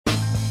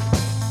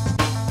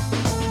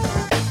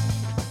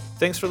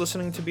Thanks for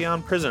listening to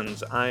Beyond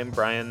Prisons. I'm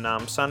Brian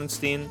Nam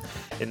Sonnenstein.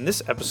 In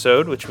this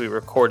episode, which we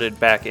recorded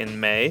back in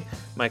May,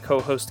 my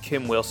co-host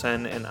Kim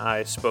Wilson and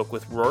I spoke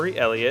with Rory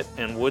Elliott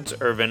and Woods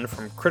Irvin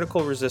from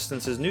Critical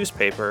Resistance's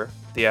newspaper,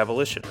 The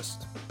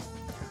Abolitionist.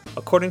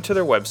 According to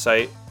their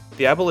website,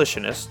 The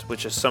Abolitionist,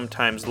 which is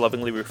sometimes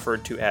lovingly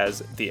referred to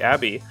as The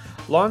Abbey,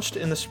 launched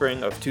in the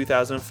spring of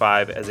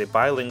 2005 as a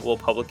bilingual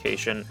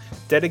publication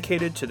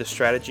dedicated to the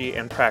strategy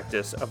and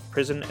practice of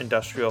prison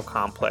industrial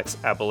complex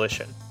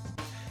abolition.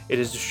 It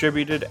is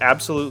distributed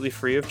absolutely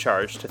free of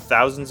charge to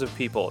thousands of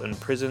people in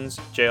prisons,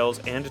 jails,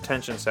 and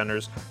detention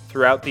centers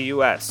throughout the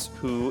U.S.,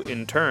 who,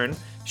 in turn,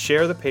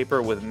 share the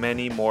paper with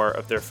many more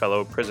of their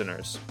fellow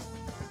prisoners.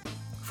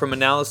 From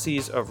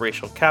analyses of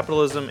racial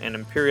capitalism and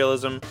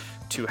imperialism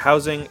to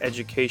housing,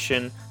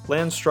 education,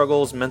 land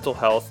struggles, mental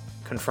health,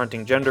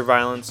 confronting gender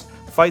violence,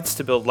 fights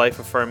to build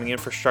life-affirming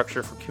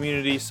infrastructure for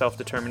community,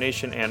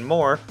 self-determination, and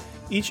more,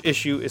 each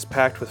issue is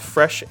packed with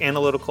fresh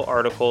analytical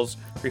articles,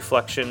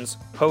 reflections,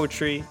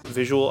 poetry,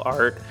 visual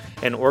art,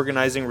 and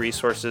organizing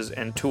resources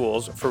and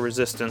tools for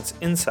resistance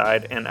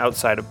inside and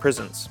outside of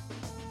prisons.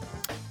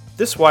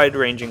 This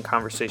wide-ranging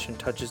conversation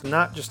touches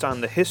not just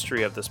on the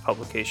history of this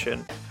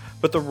publication,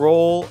 but the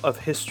role of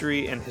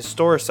history and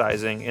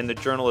historicizing in the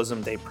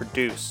journalism they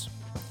produce.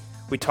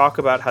 We talk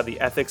about how the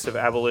ethics of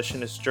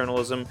abolitionist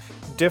journalism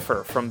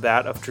differ from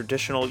that of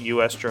traditional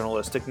U.S.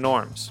 journalistic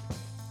norms.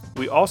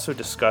 We also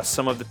discuss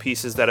some of the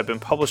pieces that have been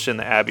published in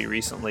the Abbey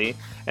recently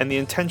and the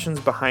intentions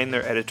behind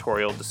their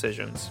editorial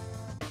decisions.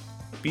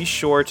 Be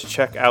sure to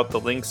check out the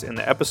links in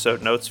the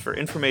episode notes for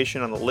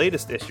information on the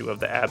latest issue of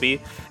the Abbey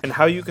and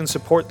how you can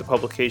support the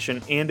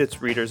publication and its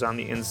readers on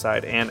the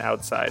inside and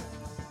outside.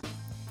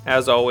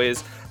 As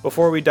always,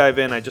 before we dive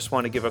in, I just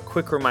want to give a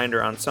quick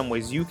reminder on some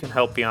ways you can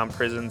help Beyond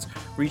Prisons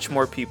reach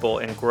more people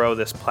and grow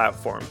this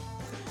platform.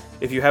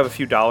 If you have a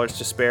few dollars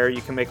to spare,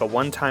 you can make a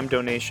one-time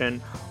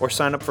donation or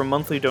sign up for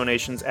monthly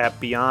donations at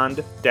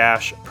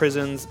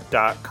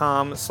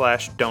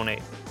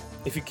beyond-prisons.com/donate.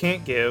 If you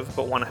can't give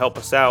but want to help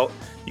us out,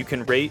 you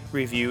can rate,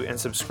 review, and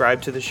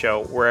subscribe to the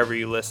show wherever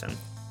you listen.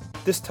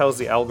 This tells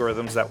the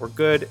algorithms that we're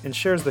good and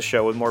shares the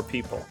show with more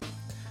people.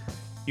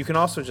 You can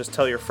also just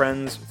tell your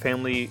friends,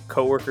 family,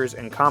 coworkers,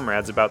 and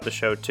comrades about the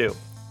show too.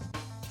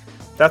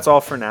 That's all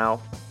for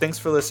now. Thanks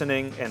for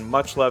listening, and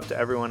much love to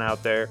everyone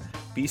out there.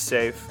 Be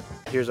safe.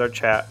 Here's our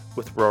chat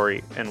with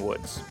Rory and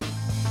Woods.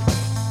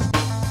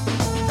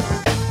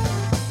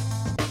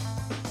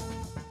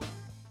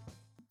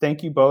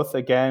 Thank you both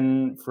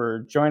again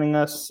for joining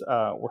us.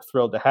 We're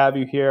thrilled to have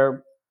you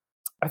here.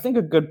 I think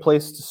a good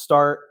place to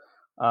start,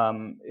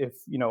 if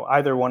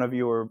either one of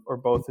you or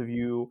both of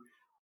you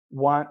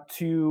want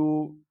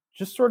to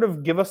just sort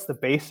of give us the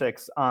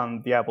basics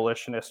on The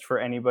Abolitionist for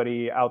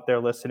anybody out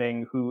there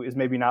listening who is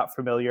maybe not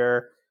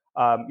familiar.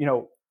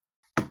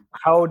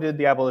 How did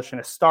The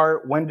Abolitionist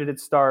start? When did it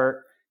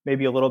start?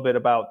 Maybe a little bit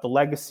about the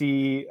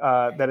legacy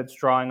that it's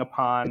drawing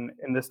upon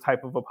in this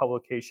type of a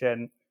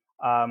publication.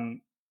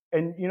 And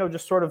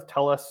just sort of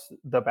tell us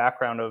the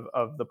background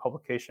of the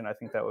publication. I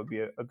think that would be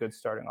a good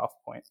starting off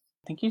point.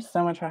 Thank you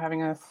so much for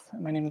having us.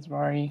 My name is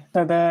Rory.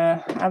 So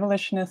the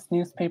Abolitionist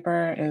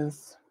newspaper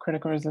is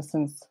Critical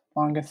Resistance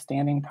longest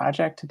standing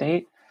project to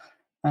date.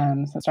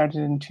 So it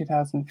started in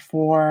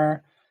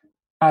 2004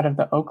 out of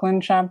the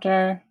Oakland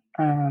chapter.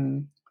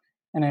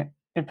 And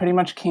it pretty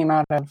much came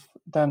out of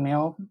the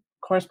mail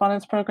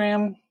correspondence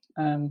program.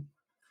 The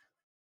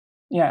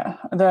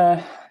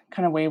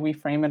kind of way we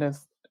frame it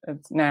is,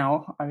 it's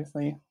now,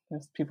 obviously,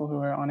 there's people who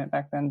were on it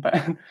back then, but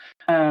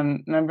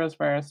members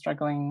were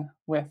struggling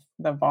with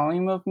the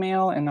volume of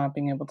mail and not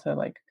being able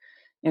to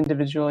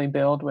individually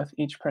build with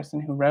each person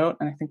who wrote.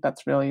 And I think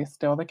that's really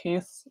still the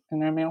case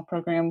in our mail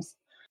programs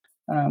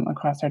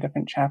across our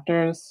different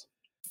chapters.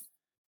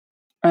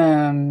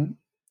 And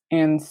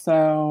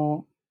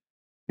so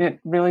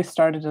it really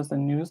started as a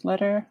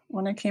newsletter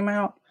when it came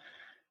out.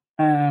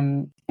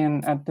 And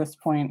at this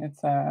point,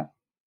 it's a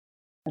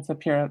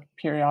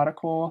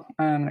periodical.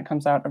 It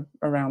comes out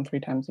around 3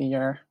 times a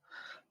year.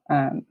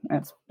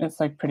 It's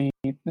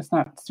it's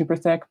not super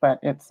thick, but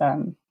it's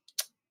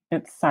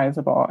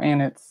sizable,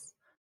 and it's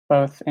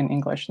both in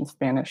English and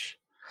Spanish.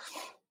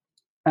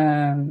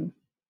 We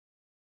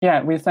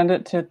send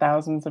it to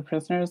thousands of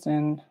prisoners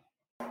in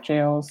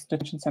jails,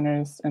 detention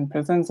centers, and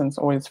prisons, and it's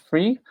always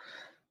free.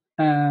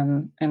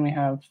 And we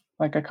have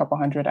a couple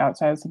hundred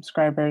outside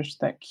subscribers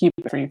that keep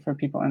it free for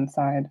people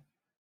inside.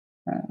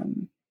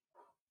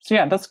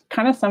 That's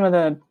kind of some of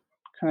the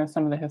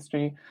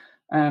history.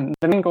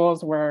 The main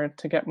goals were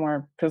to get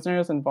more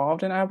prisoners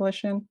involved in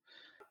abolition,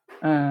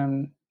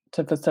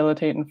 to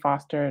facilitate and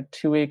foster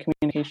two-way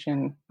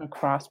communication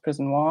across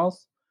prison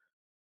walls,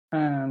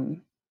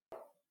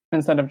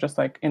 instead of just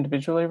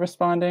individually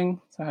responding.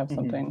 So have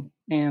something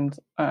and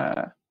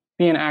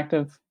be an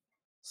active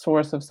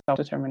source of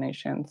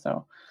self-determination.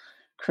 So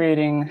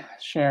creating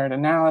shared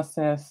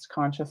analysis,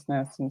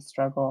 consciousness, and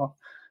struggle.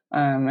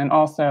 And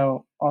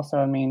also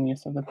a main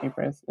use of the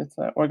paper is it's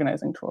an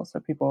organizing tool. So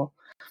people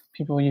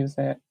use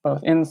it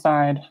both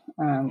inside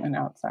and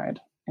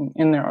outside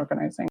in their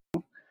organizing.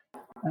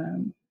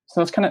 So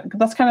that's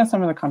kind of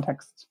some of the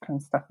context kind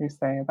of stuff we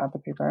say about the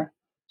paper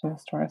to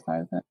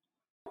historicize it.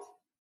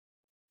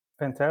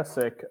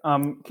 Fantastic.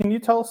 Can you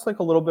tell us like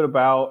a little bit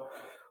about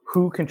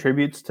who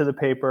contributes to the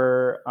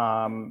paper,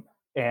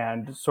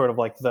 and sort of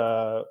like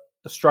the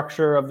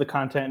structure of the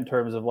content in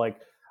terms of like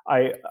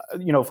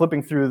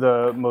flipping through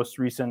the most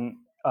recent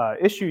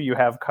issue you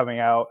have coming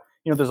out.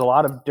 There's a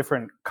lot of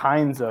different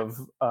kinds of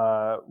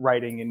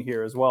writing in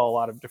here as well. A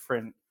lot of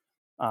different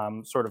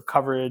sort of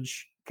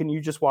coverage. Can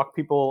you just walk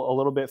people a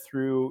little bit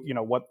through,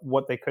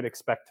 what they could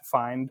expect to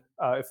find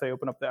if they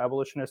open up the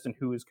Abolitionist and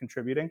who is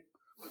contributing?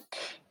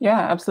 Yeah,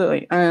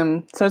 absolutely.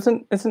 So it's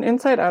an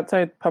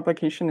inside-outside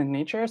publication in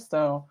Nature.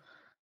 So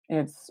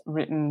it's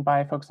written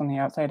by folks on the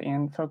outside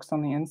and folks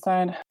on the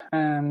inside.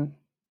 And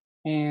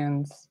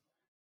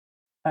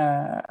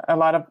a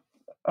lot of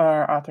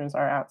our authors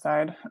are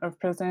outside of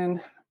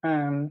prison,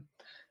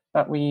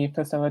 but we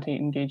facilitate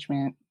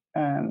engagement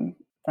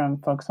from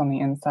folks on the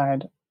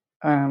inside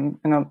in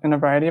a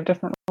variety of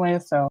different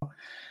ways. So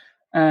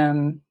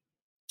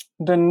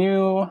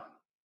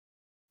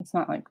it's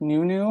not like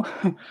new,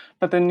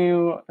 but the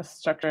new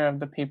structure of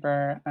the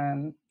paper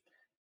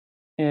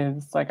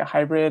is like a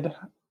hybrid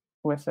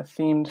with a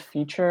themed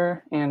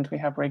feature, and we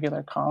have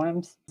regular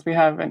columns. We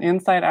have an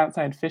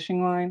inside-outside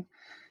fishing line,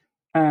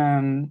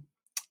 and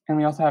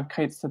we also have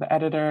kites to the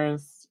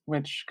editors,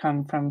 which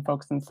come from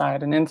folks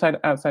inside. An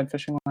inside-outside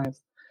fishing line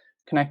is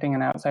connecting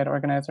an outside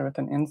organizer with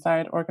an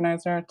inside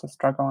organizer to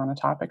struggle on a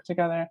topic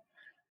together.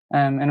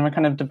 And we're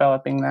kind of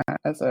developing that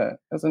as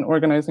an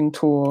organizing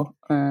tool,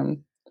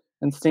 and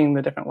seeing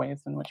the different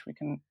ways in which we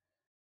can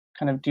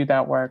kind of do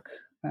that work,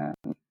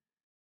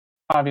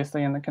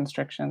 obviously in the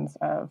constrictions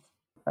of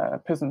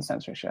prison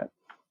censorship.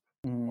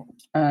 And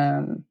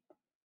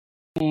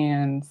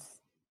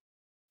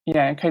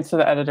yeah, Kites to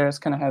the Editors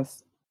kind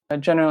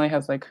of generally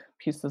has like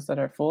pieces that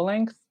are full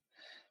length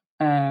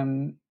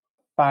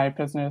by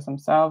prisoners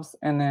themselves.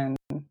 And then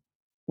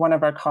one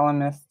of our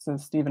columnists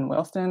is Stephen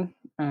Wilson,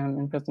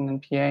 imprisoned in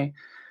PA.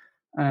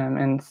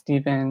 And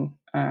Stephen,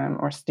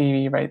 or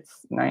Stevie,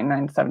 writes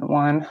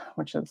 9971,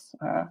 which is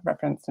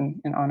referenced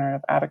in honor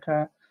of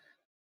Attica.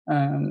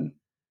 And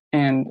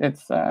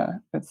it's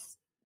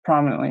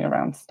prominently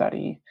around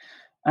study.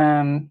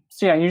 So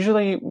yeah,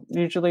 usually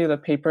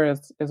the paper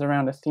is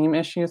around a theme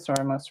issue. So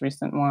our most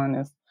recent one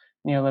is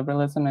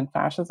neoliberalism and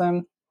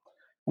fascism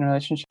in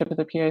relationship to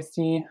the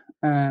PIC.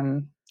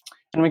 And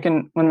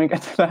when we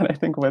get to that, I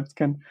think Woods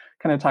can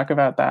kind of talk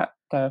about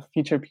the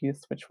feature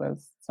piece, which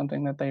was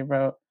something that they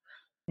wrote,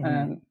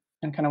 and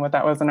kind of what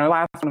that was. And our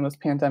last one was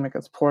Pandemic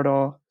as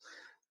Portal,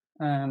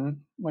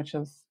 which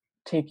is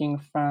taking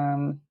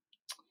from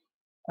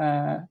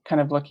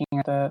kind of looking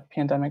at the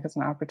pandemic as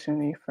an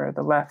opportunity for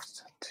the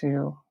left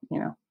to,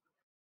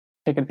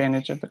 take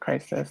advantage of the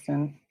crisis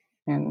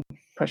and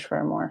push for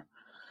a more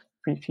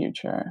free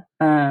future.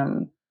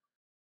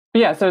 But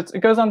yeah, so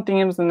it goes on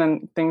themes, and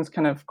then things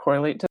kind of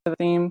correlate to the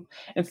theme.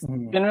 It's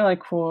been really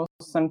cool.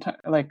 Sometimes,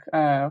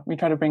 we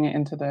try to bring it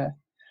into the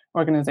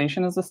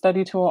organization as a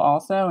study tool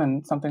also,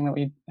 and something that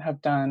we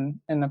have done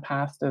in the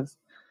past is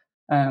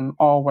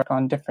all work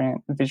on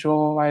different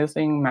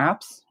visualizing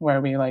maps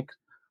where we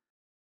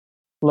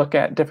look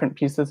at different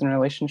pieces in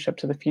relationship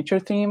to the feature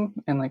theme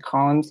and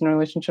columns in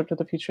relationship to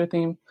the feature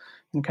theme,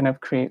 and kind of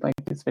create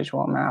these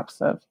visual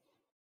maps of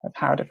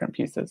how different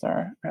pieces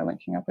are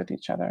linking up with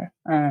each other.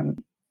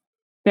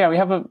 Yeah, we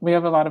have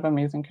a lot of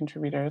amazing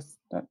contributors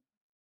that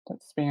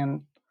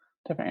span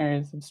different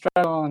areas of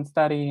struggle and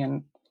study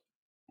and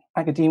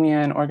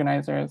academia and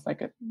organizers.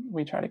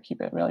 We try to keep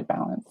it really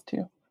balanced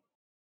too.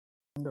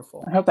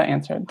 Wonderful. I hope that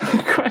answered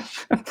the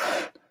question.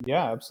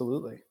 Yeah,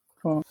 absolutely.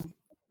 Cool.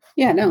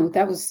 Yeah, no,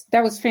 that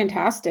was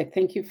fantastic.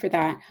 Thank you for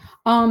that.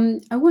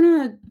 I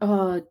want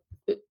to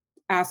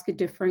ask a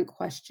different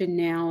question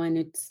now, and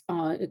it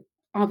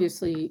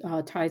obviously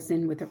ties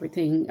in with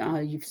everything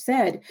you've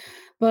said,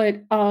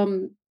 but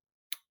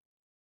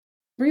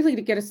really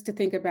to get us to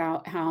think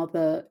about how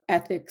the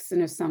ethics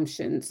and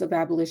assumptions of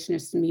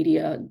abolitionist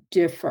media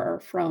differ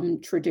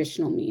from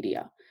traditional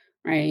media,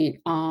 right?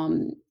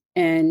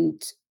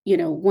 And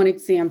one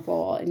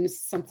example, and this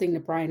is something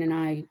that Brian and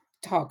I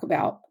talk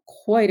about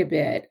quite a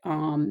bit,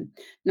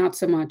 not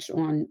so much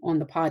on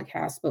the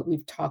podcast, but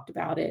we've talked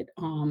about it,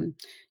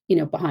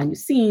 behind the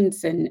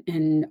scenes and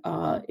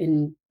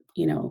in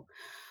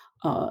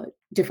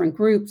different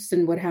groups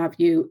and what have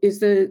you, is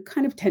the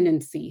kind of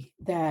tendency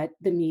that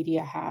the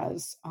media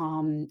has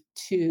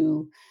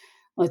to,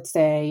 let's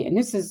say, and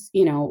this is,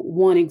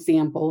 one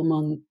example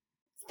among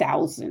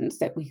thousands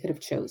that we could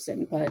have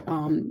chosen, but,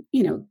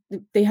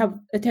 they have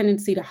a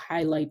tendency to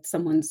highlight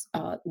someone's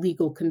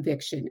legal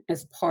conviction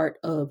as part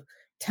of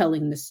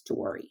telling the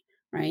story,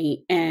 right?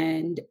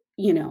 And,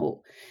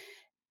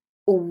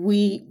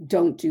 we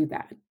don't do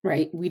that,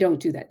 right? We don't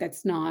do that.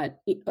 That's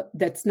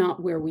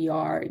not where we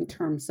are in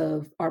terms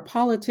of our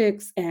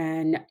politics.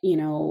 And,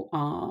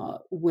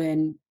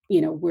 when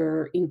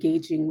we're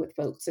engaging with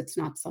folks. It's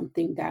not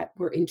something that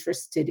we're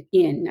interested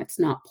in. That's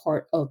not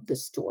part of the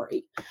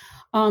story.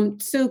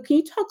 So can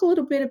you talk a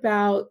little bit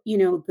about,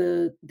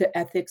 the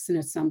ethics and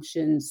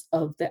assumptions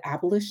of the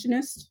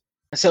abolitionist?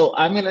 So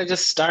I'm going to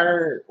just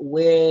start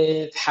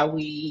with how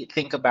we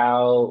think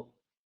about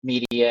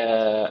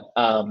media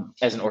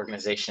as an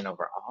organization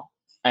overall,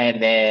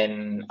 and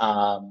then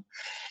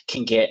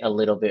can get a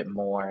little bit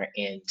more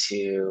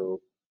into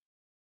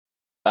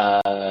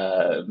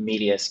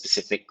media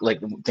specific,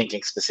 like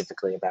thinking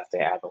specifically about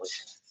the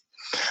abolition.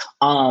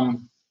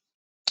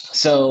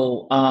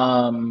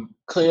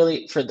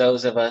 Clearly, for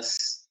those of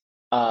us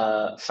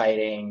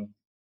fighting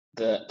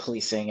the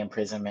policing,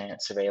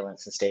 imprisonment,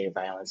 surveillance, and state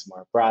violence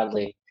more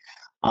broadly,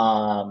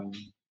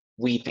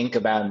 we think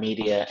about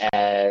media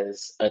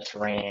as a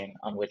terrain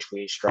on which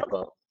we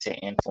struggle to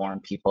inform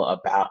people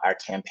about our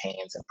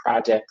campaigns and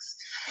projects,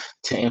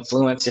 to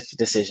influence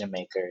decision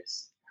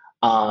makers,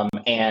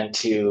 and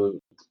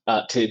to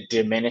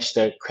diminish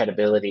the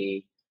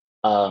credibility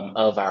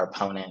of our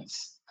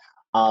opponents,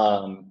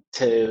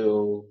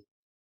 to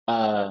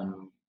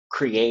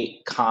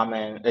create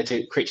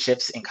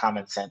shifts in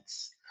common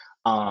sense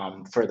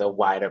for the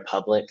wider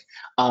public,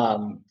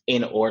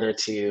 in order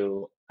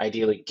to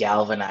ideally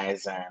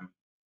galvanize them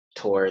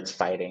towards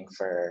fighting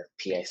for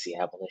PIC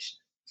abolition.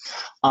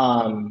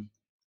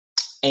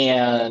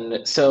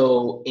 And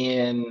so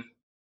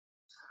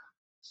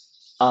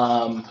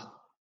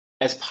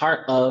as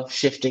part of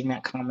shifting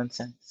that common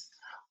sense,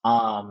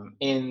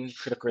 in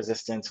Critical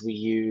Resistance, we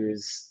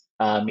use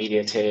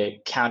media to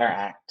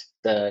counteract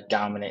the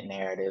dominant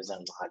narratives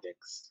and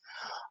logics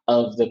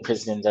of the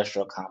prison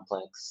industrial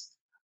complex,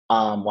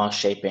 while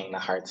shaping the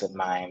hearts and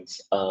minds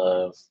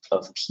of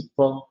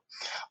people.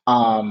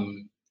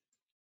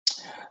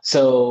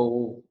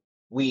 So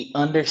we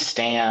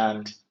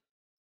understand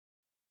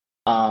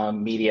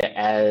media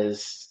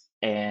as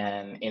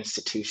an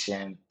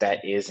institution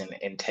that is an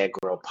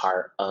integral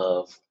part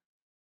of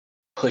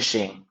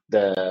pushing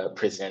the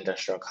prison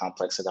industrial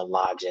complex, or the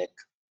logic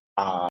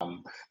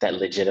that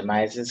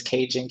legitimizes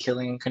caging,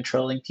 killing, and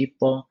controlling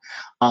people.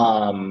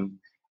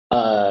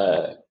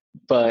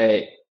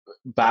 But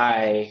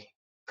by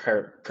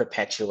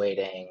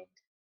perpetuating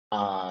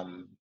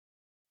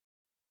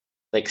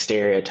like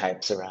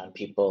stereotypes around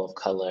people of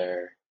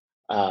color,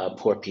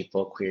 poor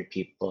people, queer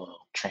people,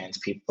 trans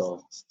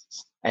people,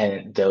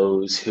 and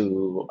those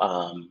who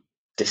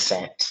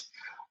dissent,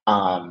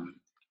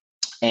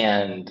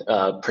 and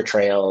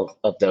portrayal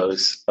of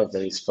those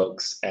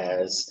folks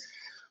as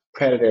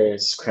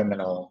predators,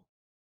 criminal,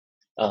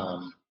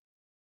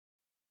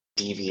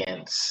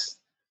 deviants,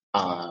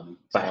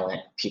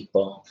 violent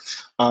people.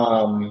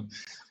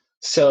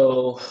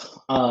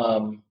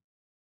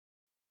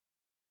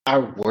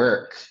 Our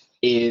work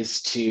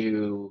is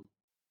to,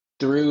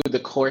 through the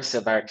course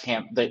of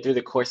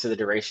the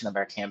duration of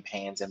our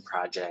campaigns and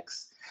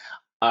projects,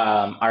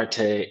 are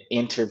to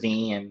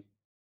intervene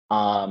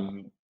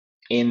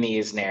in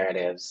these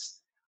narratives,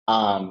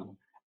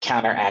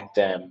 counteract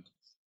them,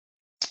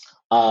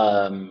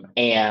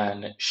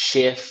 and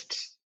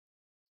shift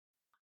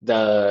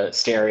the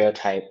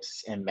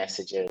stereotypes and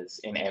messages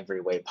in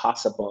every way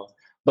possible,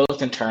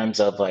 both in terms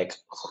of like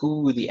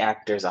who the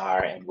actors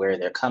are and where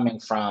they're coming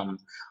from,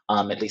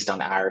 at least on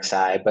our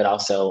side, but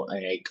also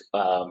like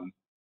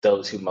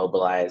those who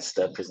mobilize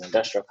the prison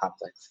industrial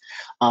complex,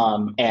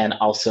 and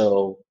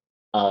also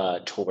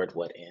toward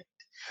what end.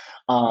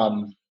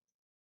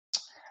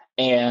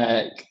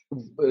 And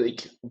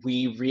like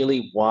we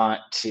really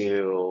want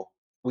to,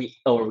 we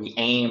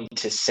aim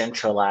to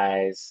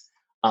centralize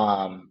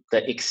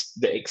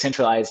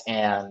centralize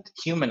and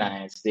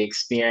humanize the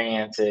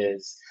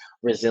experiences,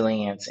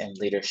 resilience, and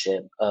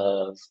leadership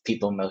of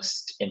people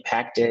most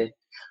impacted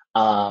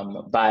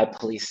by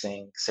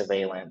policing,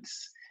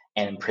 surveillance,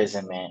 and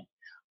imprisonment.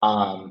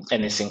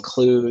 And this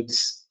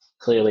includes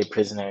clearly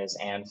prisoners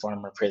and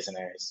former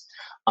prisoners,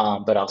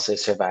 but also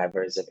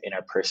survivors of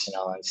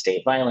interpersonal and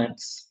state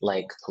violence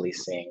like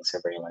policing,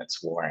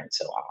 surveillance, war, and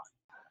so on.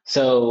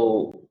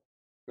 So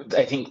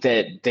I think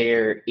that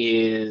there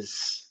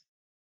is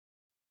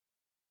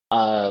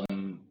a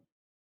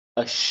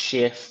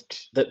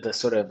shift, the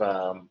sort of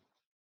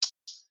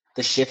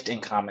the shift in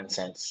common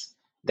sense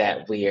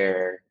that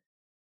we're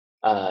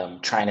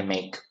trying to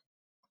make,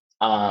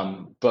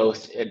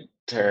 both in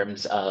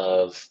terms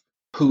of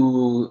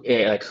who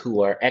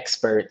are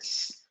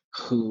experts,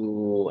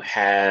 who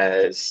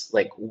has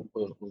like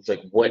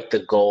what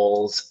the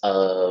goals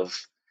of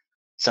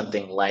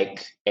something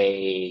like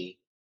a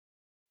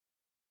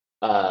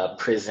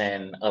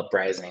prison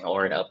uprising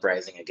or an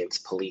uprising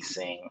against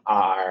policing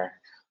are,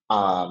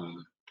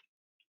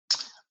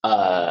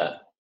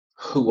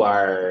 who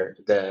are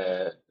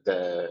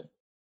the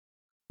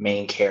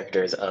main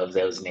characters of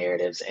those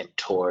narratives, and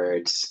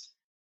towards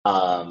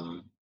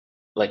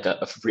like a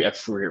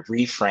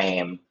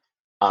reframe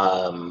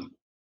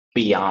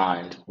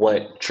beyond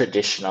what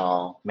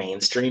traditional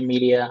mainstream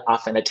media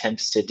often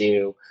attempts to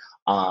do,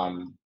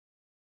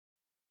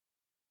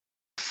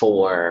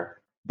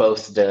 for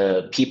both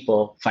the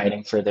people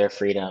fighting for their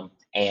freedom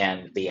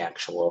and the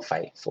actual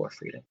fight for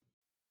freedom.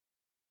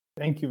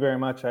 Thank you very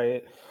much.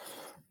 I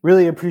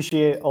really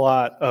appreciate a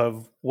lot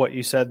of what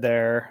you said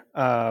there.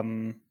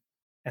 And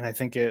I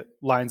think it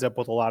lines up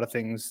with a lot of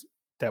things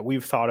that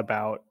we've thought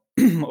about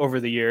over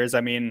the years.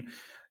 I mean,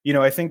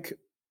 I think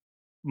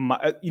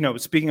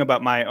speaking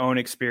about my own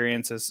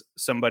experience as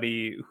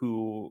somebody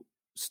who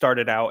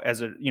started out as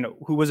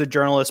who was a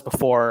journalist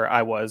before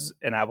I was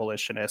an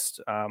abolitionist.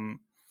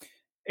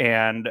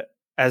 And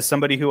as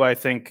somebody who I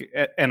think,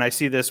 and I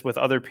see this with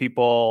other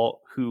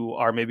people who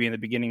are maybe in the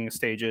beginning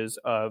stages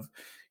of,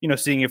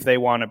 seeing if they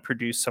want to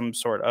produce some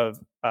sort of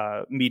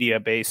media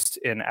based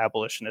in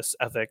abolitionist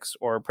ethics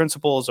or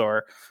principles,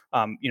 or,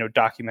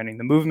 documenting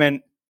the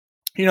movement.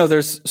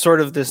 There's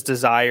sort of this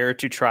desire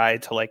to try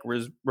to like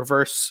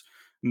reverse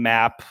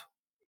map,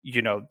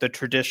 the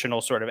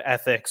traditional sort of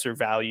ethics or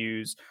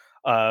values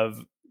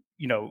of,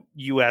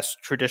 U.S.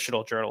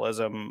 traditional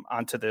journalism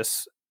onto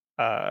this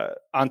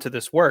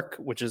work,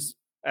 which is,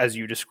 as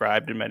you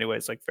described, in many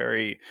ways, like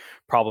very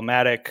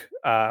problematic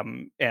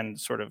and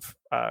sort of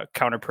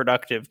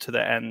counterproductive to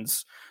the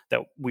ends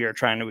that we are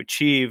trying to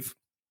achieve.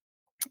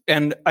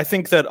 And I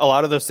think that a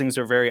lot of those things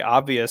are very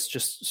obvious,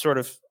 just sort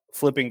of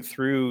flipping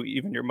through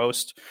even your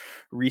most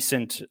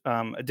recent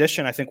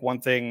edition. I think one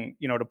thing,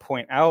 to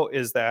point out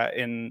is that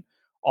in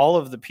all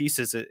of the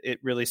pieces, it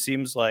really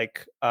seems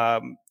like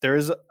there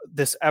is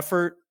this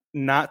effort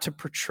not to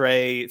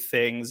portray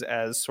things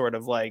as sort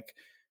of like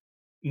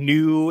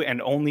new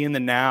and only in the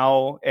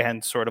now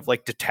and sort of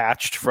like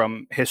detached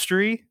from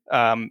history.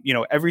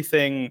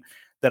 Everything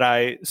that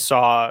I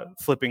saw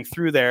flipping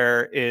through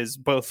there is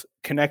both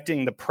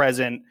connecting the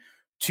present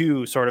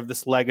to sort of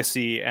this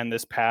legacy and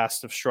this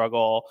past of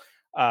struggle.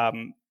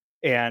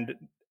 And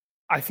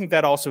I think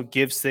that also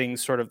gives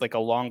things sort of like a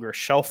longer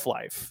shelf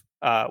life,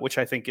 which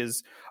I think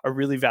is a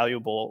really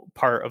valuable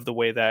part of the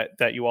way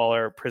that you all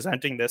are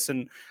presenting this.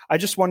 And I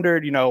just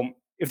wondered,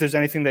 if there's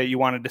anything that you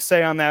wanted to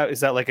say on that.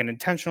 Is that like an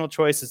intentional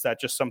choice? Is that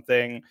just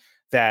something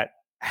that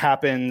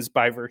happens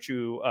by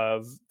virtue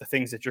of the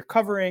things that you're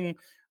covering?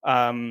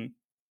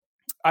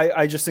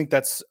 I just think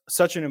that's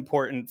such an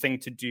important thing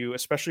to do,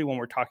 especially when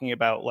we're talking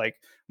about like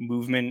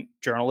movement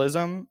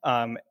journalism.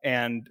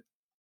 And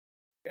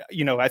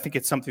I think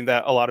it's something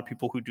that a lot of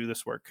people who do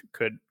this work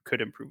could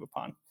improve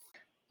upon.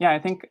 Yeah, I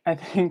think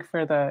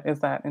is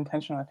that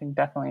intentional? I think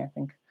definitely. I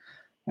think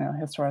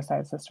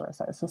historicize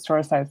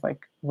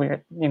like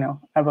we're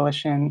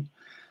abolition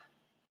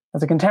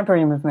as a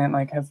contemporary movement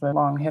like has a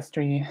long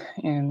history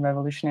in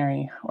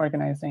revolutionary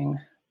organizing,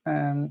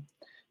 and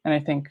I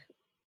think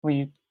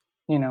we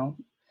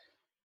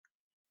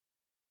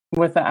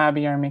with the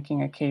Abbey are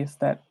making a case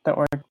that the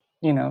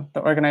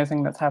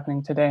organizing that's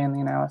happening today and the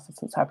analysis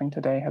that's happening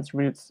today has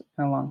roots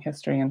in a long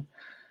history,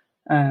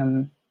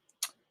 and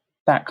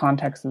that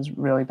context is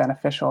really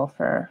beneficial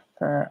for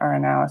our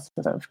analysis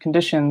of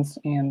conditions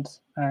and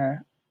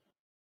our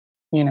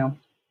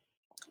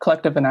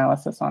collective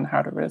analysis on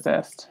how to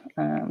resist.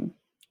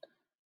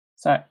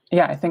 So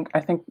yeah, I think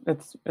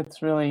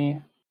it's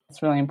really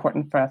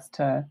important for us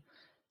to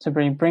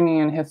be bringing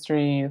in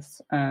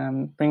histories,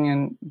 bring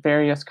in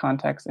various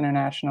contexts,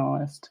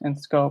 internationalist in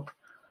scope,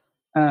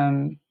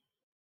 to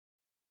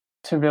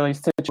really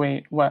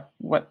situate what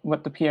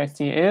the PIC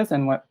is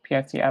and what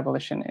PIC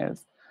abolition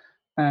is.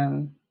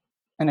 And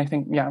I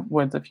think,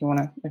 Woods, if you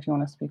want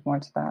to speak more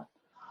to that.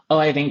 Oh,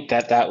 I think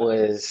that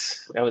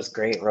was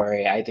great,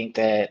 Rory. I think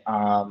that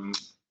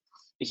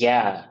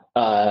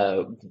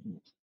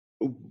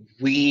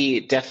we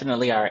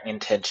definitely are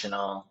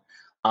intentional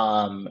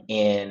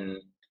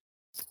in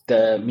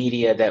the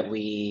media that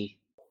we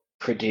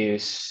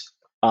produce.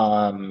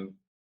 When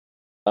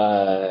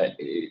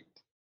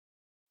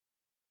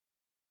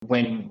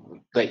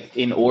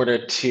in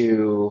order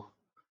to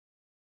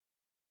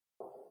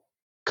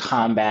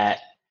combat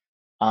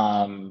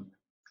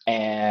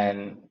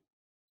and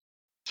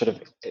sort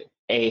of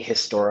a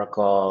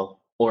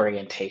historical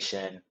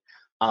orientation,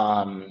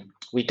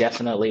 we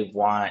definitely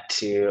want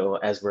to,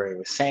 as Rory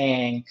was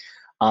saying,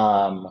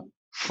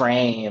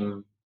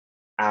 frame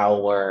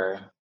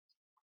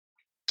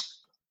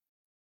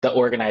the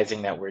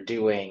organizing that we're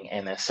doing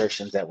and the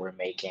assertions that we're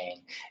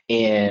making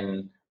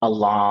in a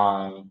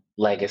long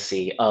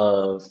legacy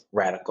of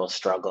radical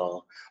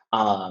struggle.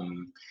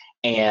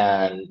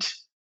 And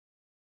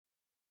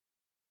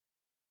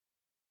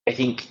I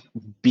think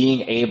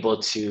being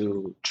able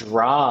to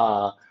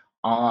draw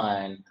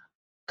on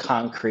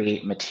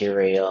concrete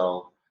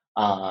material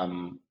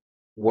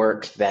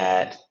work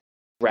that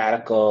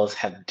radicals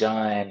have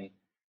done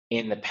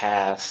in the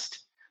past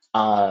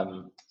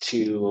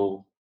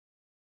to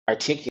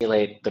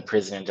articulate the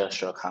prison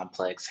industrial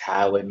complex,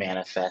 how it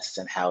manifests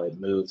and how it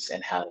moves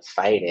and how to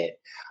fight it,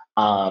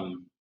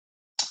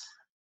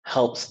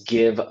 helps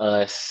give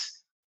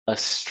us a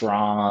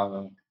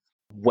strong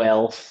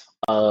wealth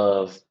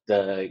of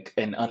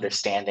an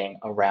understanding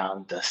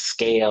around the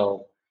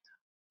scale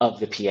of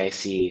the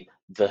PIC,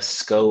 the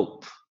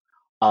scope,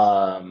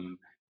 the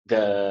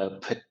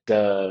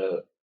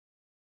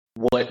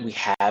what we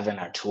have in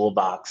our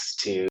toolbox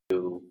to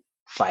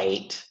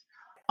fight,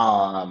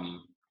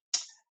 um,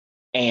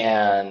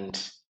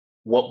 and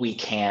what we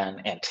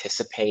can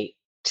anticipate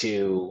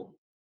to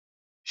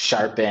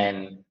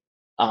sharpen,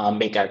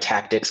 make our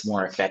tactics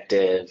more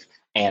effective,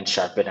 and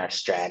sharpen our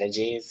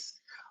strategies.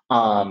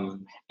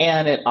 And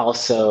it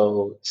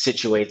also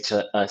situates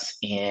us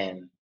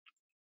in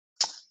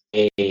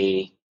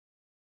a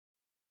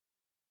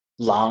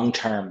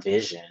long-term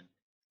vision,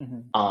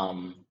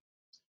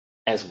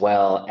 as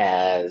well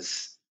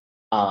as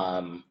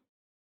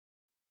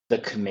the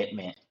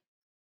commitment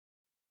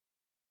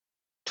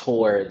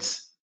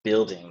towards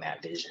building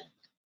that vision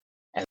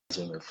as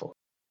we move forward.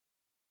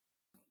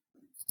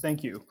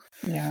 Thank you.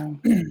 Yeah.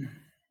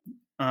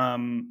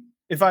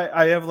 If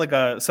I have like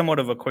a somewhat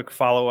of a quick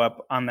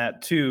follow-up on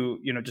that too,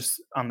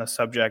 just on the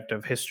subject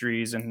of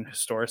histories and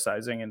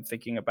historicizing and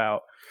thinking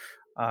about,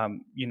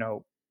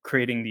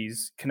 creating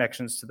these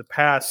connections to the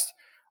past.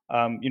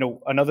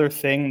 Another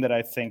thing that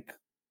I think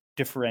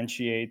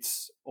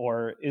differentiates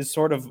or is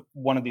sort of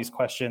one of these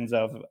questions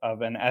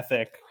of an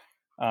ethic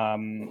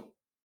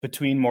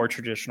between more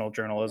traditional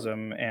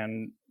journalism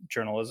and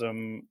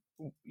journalism,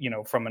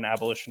 from an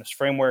abolitionist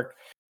framework.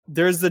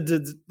 There's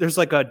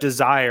like a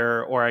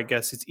desire, or I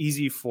guess it's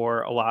easy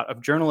for a lot of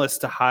journalists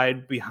to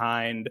hide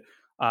behind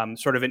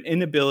sort of an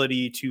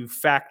inability to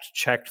fact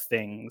check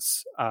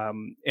things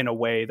in a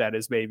way that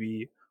is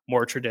maybe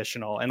more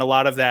traditional. And a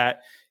lot of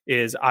that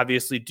is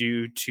obviously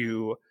due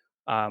to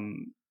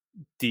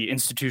the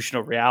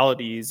institutional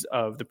realities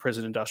of the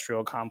prison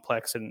industrial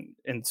complex, and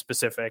in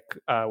specific,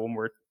 when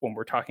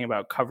we're talking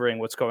about covering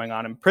what's going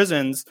on in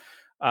prisons,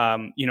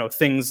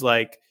 things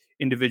like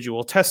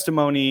individual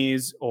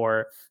testimonies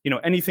or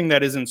anything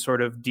that isn't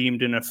sort of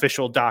deemed an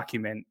official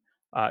document.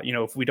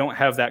 If we don't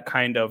have that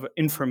kind of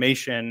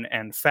information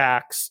and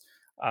facts,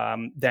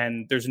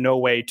 then there's no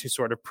way to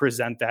sort of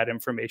present that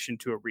information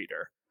to a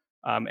reader,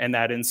 and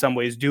that in some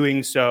ways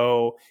doing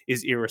so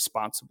is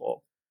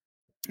irresponsible.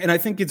 And I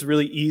think it's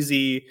really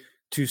easy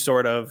to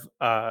sort of,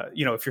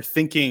 if you're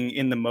thinking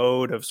in the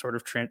mode of sort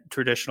of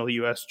traditional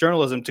U.S.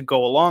 journalism, to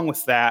go along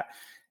with that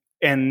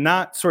and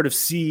not sort of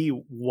see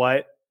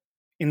what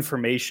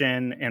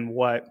information and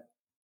what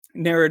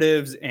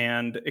narratives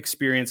and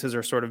experiences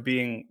are sort of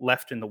being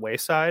left in the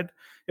wayside,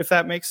 if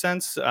that makes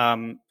sense.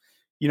 I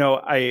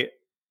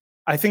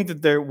think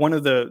that one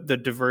of the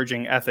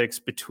diverging ethics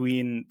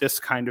between this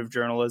kind of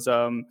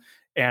journalism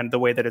and the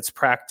way that it's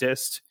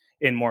practiced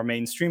in more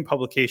mainstream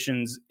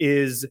publications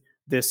is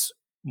this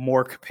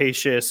more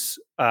capacious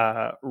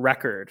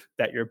record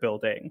that you're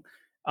building,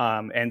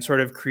 and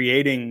sort of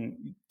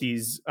creating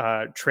these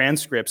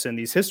transcripts and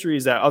these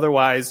histories that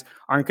otherwise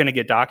aren't going to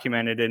get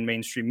documented in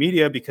mainstream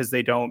media because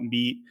they don't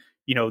meet,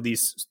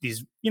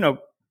 these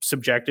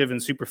subjective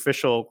and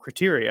superficial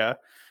criteria.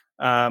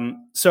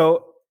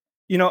 So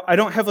I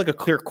don't have like a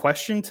clear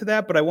question to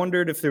that, but I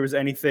wondered if there was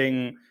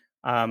anything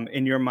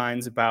in your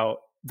minds about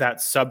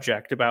that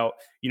subject, about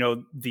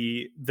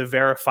the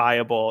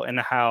verifiable, and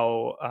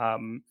how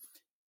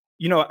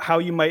how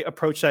you might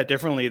approach that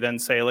differently than,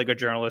 say, like a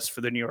journalist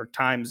for the New York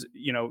Times,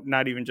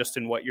 not even just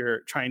in what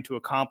you're trying to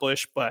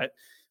accomplish, but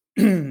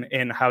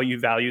in how you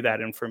value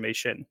that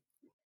information.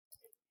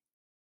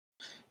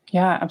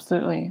 Yeah,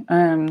 absolutely.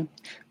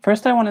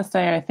 First, I want to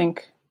say I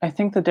think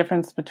the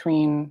difference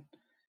between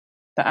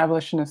the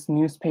abolitionist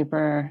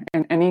newspaper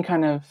and any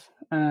kind of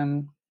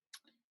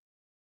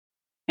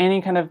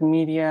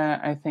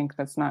media, I think,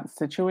 that's not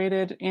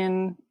situated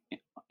in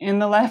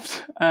the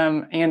left,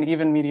 and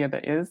even media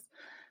that is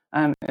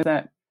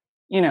that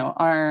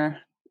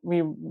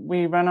we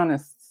run on a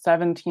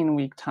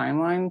 17-week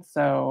timeline,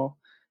 so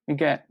we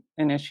get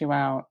an issue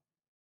out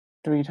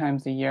 3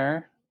 times a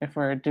year if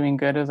we're doing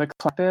good as a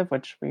collective,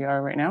 which we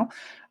are right now.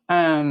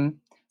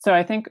 So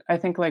I think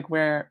like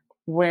where,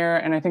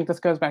 and I think this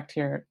goes back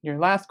to your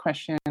last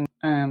question.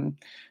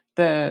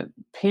 The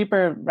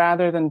paper,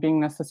 rather than being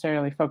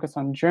necessarily focused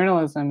on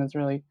journalism, is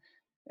really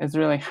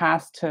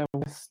has to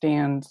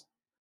withstand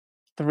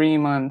 3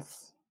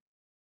 months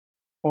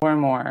or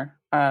more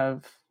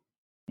of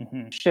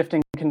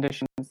shifting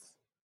conditions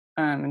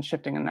and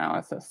shifting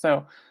analysis.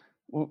 So,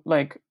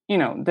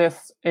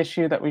 this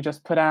issue that we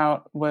just put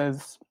out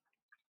was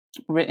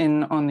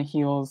written on the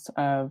heels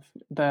of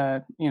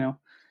the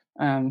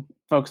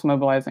folks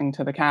mobilizing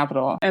to the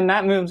Capitol, and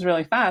that moves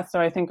really fast. So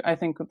I think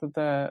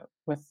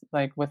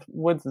with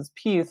Woods's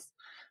piece,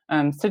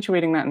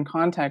 situating that in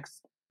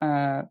context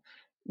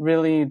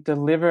really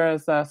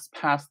delivers us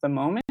past the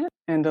moment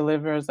and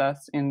delivers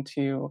us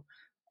into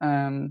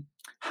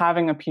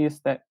having a piece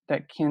that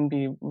can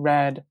be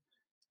read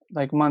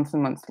like months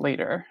and months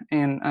later,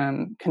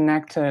 and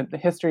connect to the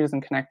histories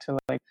and connect to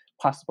like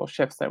possible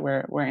shifts that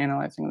we're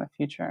analyzing in the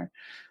future.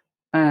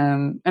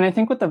 And I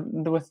think with the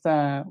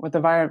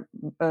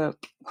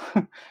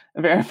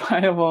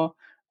verifiable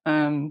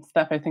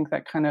stuff, I think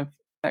that kind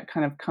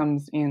of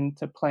comes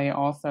into play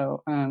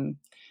also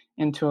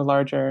into a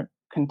larger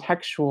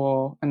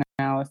contextual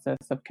analysis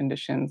of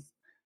conditions,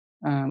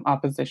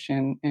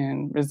 opposition,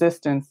 and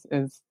resistance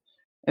is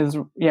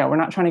we're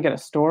not trying to get a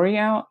story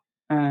out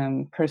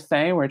per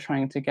se. We're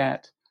trying to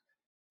get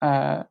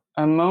a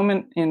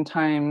moment in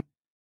time,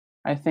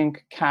 I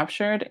think,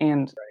 captured,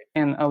 and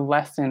a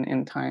lesson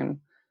in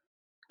time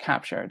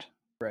captured,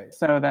 Right.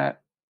 so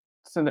that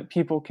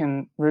people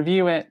can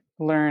review it,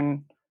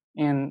 learn,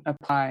 and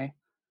apply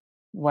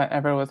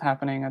whatever was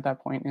happening at that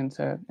point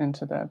into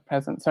the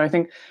present. So I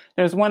think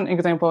there's one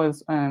example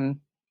is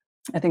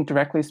I think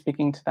directly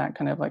speaking to that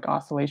kind of like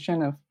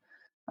oscillation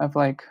of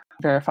like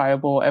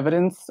verifiable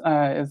evidence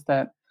is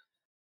that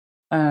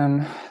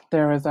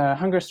there was a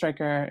hunger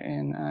striker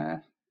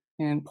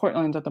in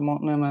Portland at the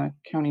Multnomah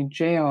County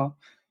Jail,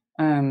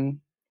 and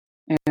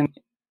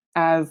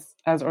as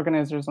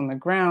organizers on the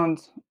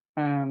ground,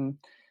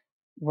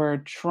 were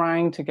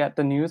trying to get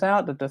the news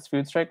out that this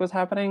food strike was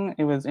happening.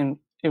 It was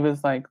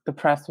like the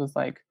press was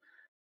like,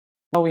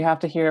 well, we have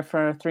to hear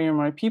for 3 or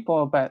more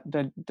people, but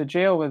the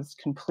jail was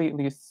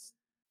completely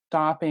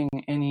stopping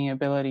any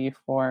ability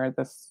for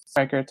the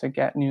striker to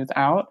get news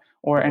out,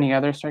 or any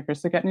other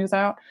strikers to get news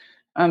out.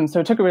 So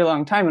it took a really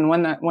long time. And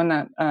when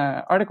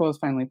that article was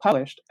finally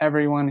published,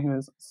 everyone who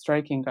was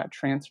striking got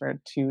transferred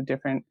to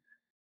different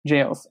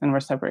jails and were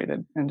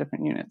separated in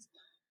different units,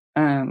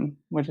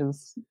 which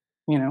is,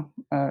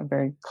 a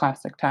very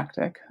classic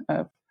tactic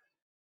of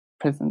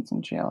prisons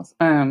and jails.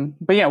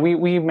 But yeah,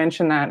 we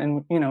mentioned that,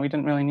 and we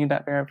didn't really need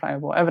that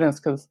verifiable evidence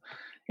because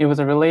it was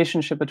a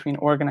relationship between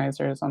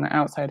organizers on the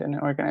outside and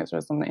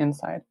organizers on the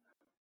inside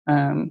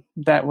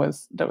that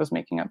was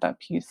making up that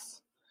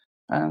piece.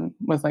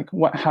 Was like,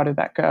 how did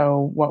that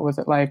go? What was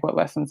it like? What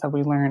lessons have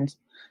we learned?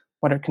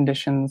 What are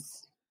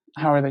conditions?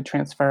 How are they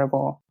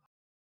transferable?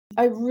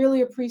 I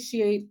really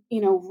appreciate,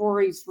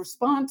 Rory's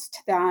response to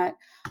that,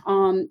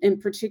 and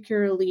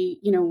particularly,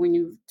 when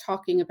you're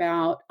talking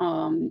about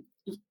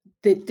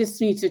that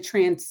this needs to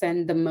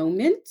transcend the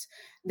moment,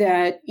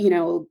 that,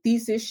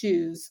 these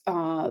issues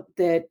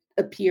that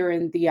appear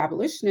in The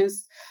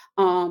Abolitionists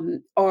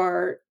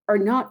are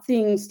not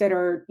things that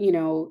are,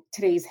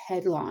 today's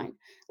headline.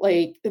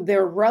 Like,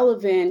 they're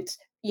relevant,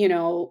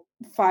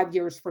 5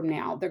 years from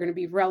now. They're going to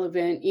be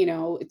relevant.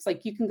 It's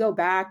like you can go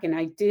back, and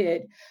I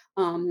did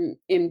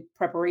in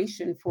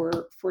preparation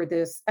for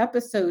this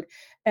episode,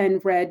 and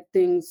read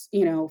things,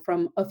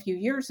 from a few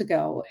years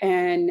ago.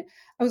 And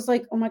I was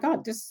like, oh my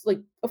God, this,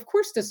 like, of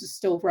course this is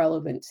still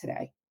relevant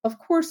today. Of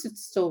course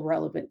it's still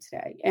relevant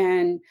today.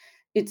 And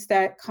it's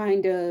that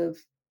kind of,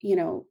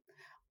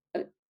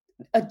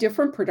 a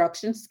different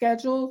production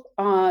schedule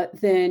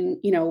than,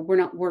 we're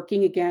not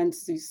working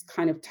against these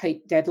kind of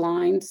tight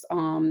deadlines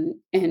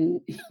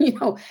and,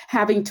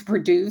 having to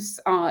produce,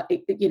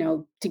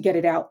 to get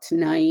it out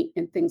tonight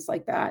and things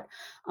like that.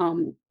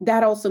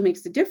 That also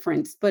makes a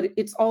difference, but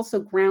it's also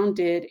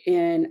grounded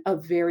in a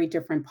very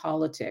different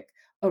politic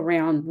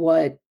around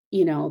what,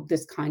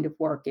 this kind of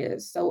work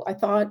is. So I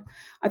thought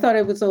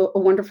it was a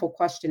wonderful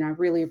question. I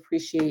really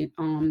appreciate,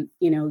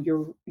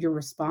 your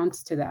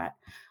response to that.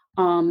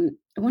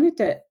 I wanted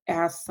to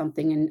ask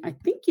something, and I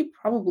think you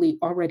probably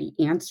already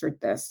answered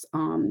this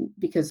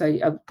because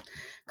I've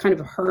kind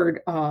of heard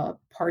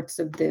parts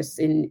of this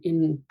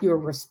in your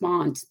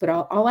response, but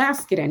I'll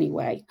ask it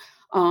anyway.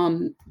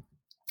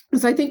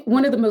 So I think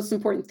one of the most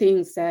important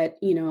things that,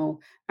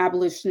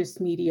 abolitionist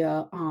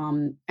media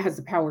has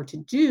the power to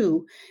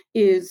do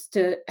is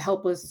to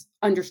help us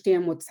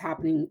understand what's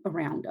happening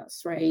around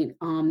us, right?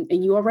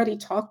 And you already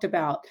talked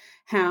about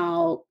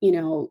how,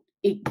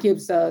 it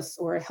gives us,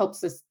 or it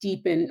helps us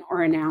deepen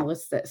our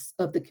analysis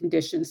of the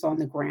conditions on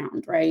the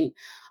ground, right?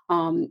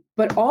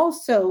 But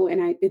also,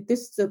 and this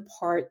is the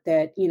part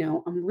that,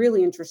 I'm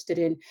really interested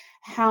in,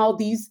 how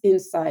these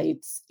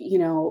insights,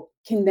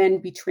 can then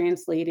be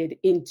translated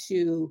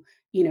into,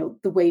 the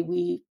way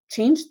we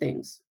change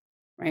things,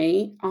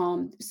 right?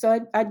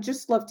 So I'd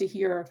just love to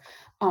hear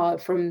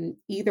from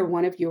either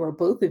one of you or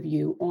both of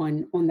you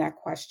on that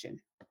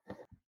question.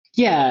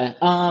 Yeah,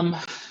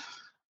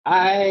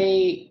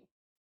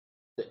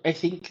 I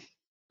think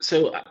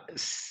so.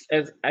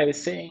 As I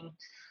was saying,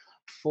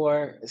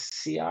 for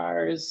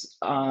CR's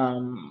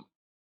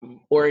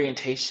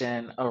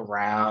orientation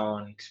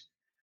around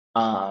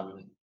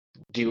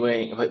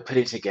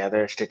putting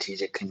together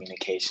strategic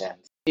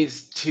communications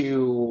is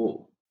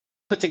to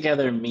put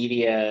together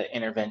media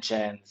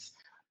interventions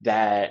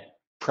that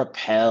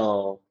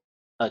propel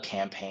a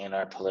campaign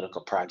or a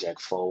political project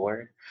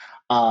forward.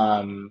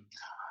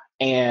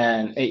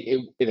 And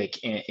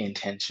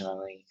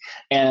intentionally.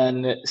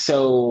 And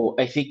so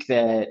I think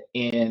that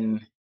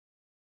in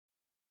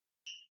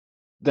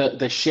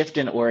the shift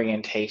in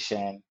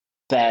orientation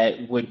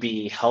that would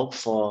be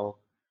helpful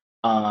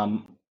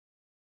to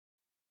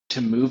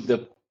move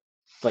the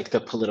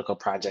political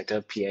project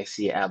of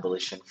PIC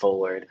abolition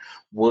forward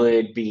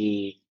would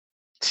be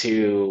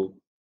to,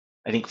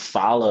 I think,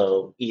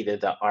 follow either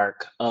the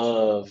arc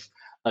of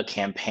a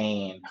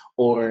campaign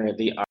or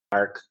the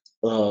arc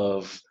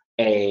of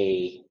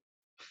a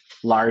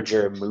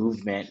larger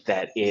movement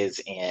that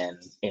is in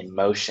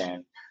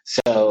motion.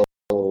 So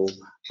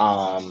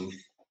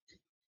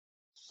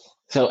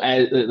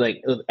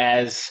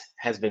as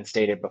has been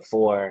stated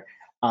before,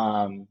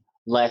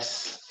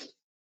 less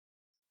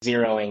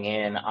zeroing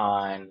in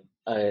on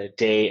a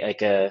day,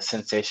 like a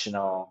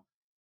sensational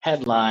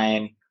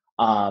headline,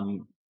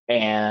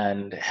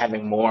 and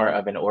having more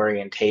of an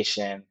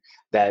orientation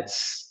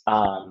that's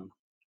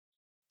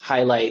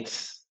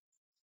highlights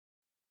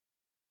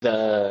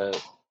the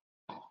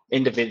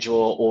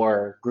individual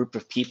or group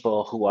of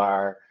people who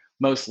are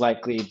most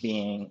likely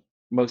being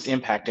most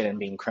impacted and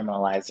being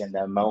criminalized in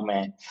the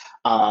moment,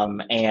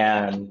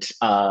 and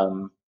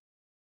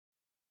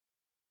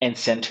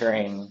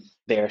centering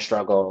their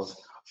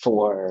struggles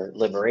for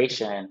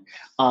liberation,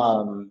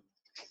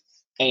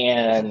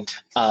 and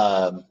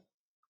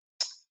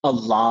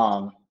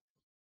along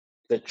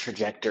the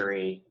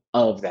trajectory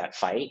of that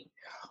fight.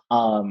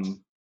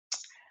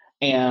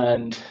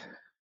 And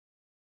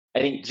I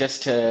think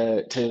just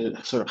to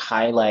sort of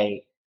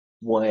highlight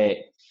what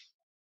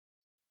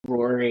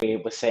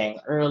Rory was saying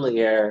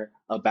earlier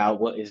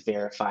about what is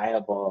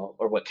verifiable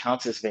or what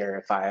counts as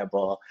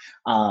verifiable.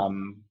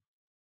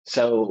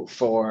 So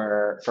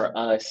for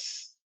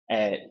us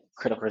at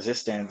Critical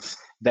Resistance,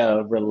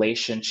 the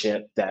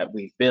relationship that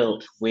we've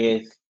built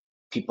with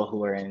people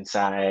who are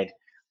inside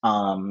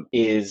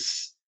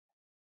is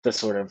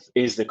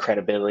the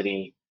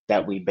credibility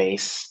that we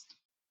base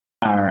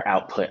our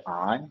output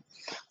on.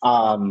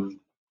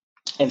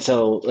 And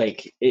so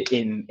like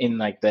in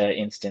like the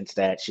instance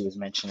that she was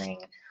mentioning,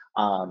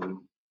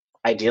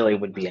 ideally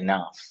would be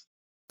enough.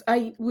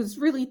 I was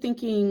really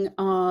thinking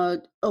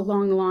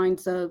along the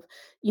lines of,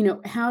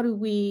 how do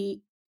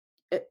we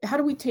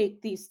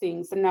take these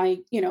things? And I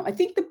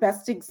think the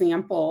best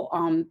example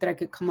that I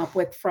could come up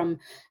with from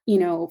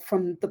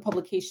the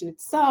publication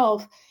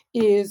itself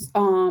is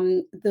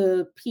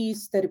the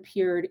piece that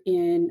appeared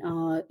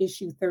in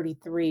issue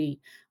 33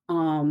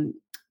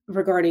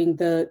 regarding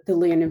the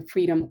Land and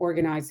Freedom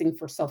Organizing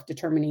for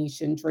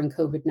Self-Determination during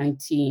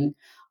COVID-19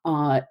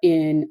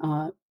 in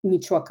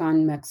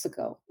Michoacan,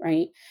 Mexico,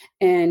 right?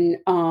 And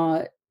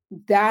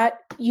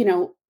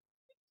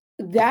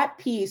that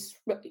piece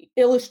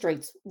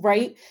illustrates,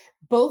 right,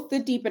 both the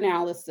deep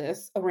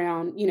analysis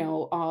around,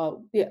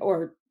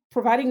 or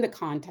providing the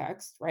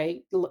context,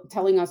 right,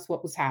 telling us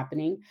what was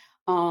happening,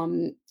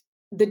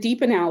 the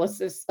deep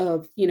analysis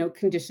of,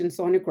 conditions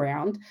on the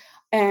ground,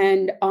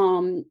 and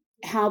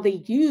how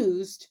they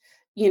used,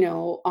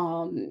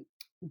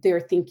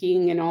 their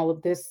thinking and all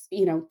of this,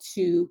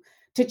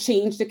 to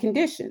change the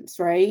conditions,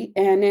 right?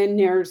 And then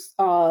there's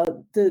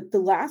the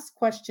last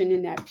question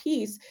in that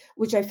piece,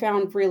 which I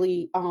found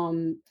really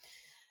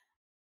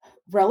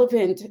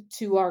relevant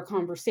to our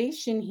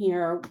conversation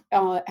here,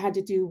 had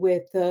to do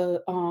with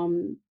the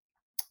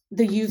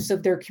use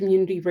of their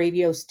community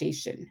radio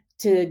station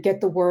to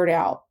get the word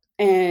out,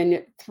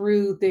 and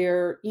through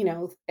their,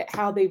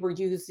 how they were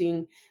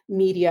using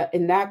media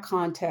in that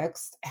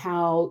context,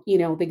 how,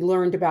 they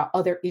learned about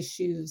other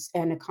issues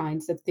and the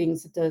kinds of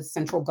things that the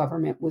central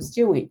government was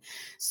doing.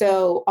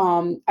 So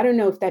I don't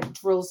know if that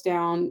drills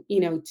down,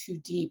 too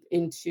deep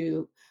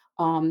into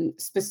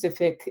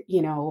specific,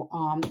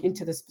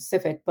 into the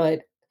specific,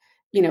 but,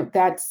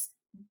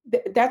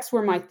 that's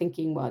where my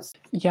thinking was.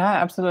 Yeah,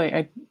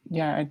 absolutely.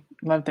 I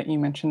love that you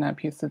mentioned that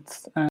piece.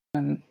 It's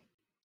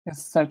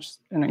such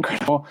an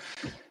incredible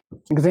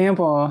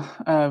example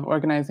of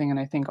organizing, and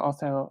I think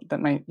also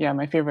that my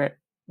favorite,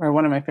 or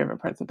one of my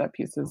favorite parts of that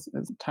piece is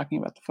talking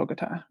about the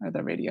Fogata, or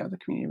the radio, the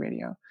community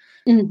radio.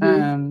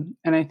 Mm-hmm.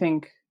 And I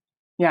think,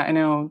 I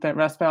know that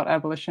Rust Belt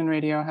Abolition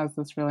Radio has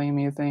this really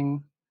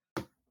amazing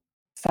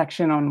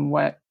section on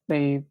what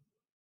their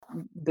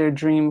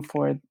dream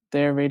for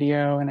their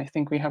radio, and I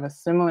think we have a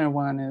similar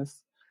one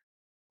is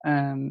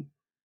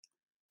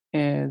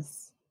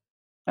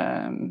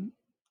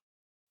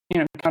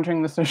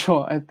countering the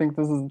social, I think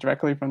this is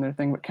directly from their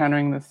thing, but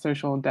countering the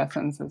social death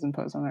sentences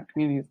imposed on our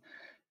communities,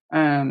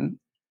 and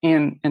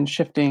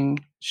shifting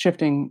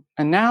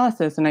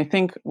analysis. And I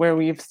think where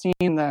we've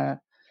seen the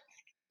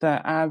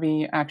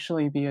Abbey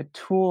actually be a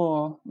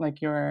tool,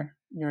 like you're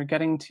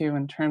getting to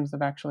in terms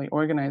of actually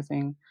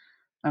organizing,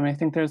 I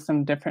think there's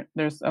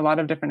a lot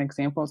of different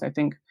examples. I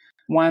think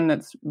one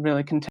that's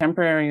really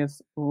contemporary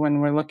is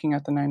when we're looking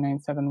at the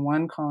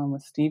 9971 column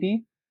with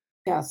Stevie.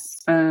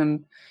 Yes.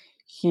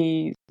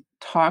 He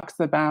talks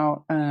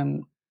about,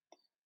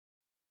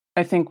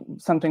 I think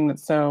something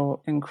that's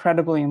so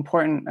incredibly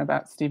important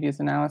about Stevie's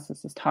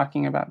analysis is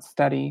talking about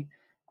study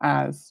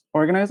as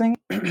organizing,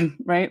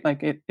 right?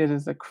 Like it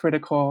is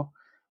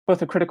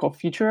both a critical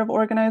feature of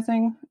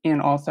organizing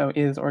and also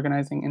is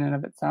organizing in and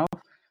of itself.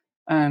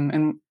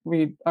 And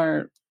we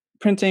are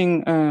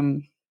printing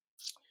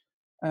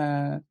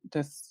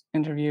this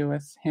interview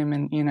with him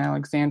and Ian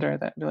Alexander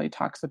that really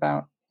talks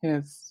about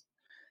his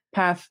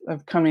path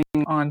of coming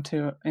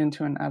into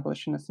an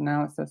abolitionist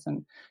analysis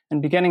and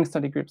beginning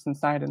study groups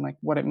inside, and like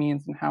what it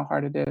means and how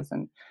hard it is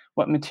and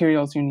what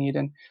materials you need.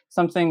 And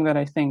something that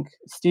I think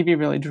Stevie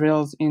really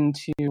drills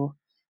into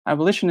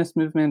abolitionist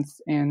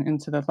movements and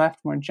into the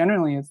left more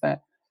generally is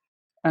that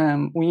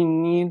we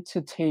need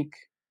to take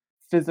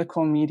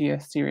physical media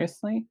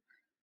seriously,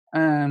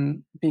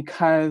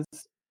 because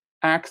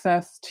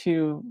access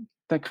to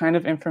the kind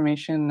of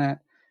information that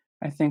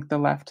I think the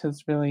left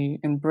has really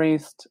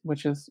embraced,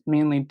 which is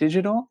mainly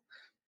digital,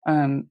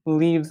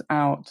 leaves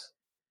out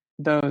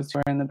those who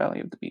are in the belly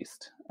of the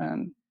beast,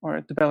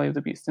 or the belly of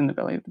the beast in the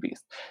belly of the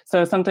beast.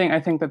 So something, I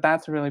think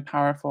that's a really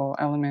powerful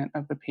element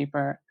of the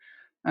paper,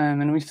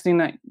 and we've seen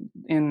that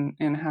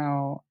in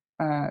how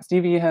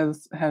Stevie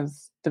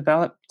has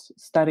developed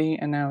study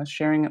and now is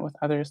sharing it with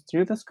others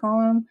through this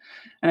column.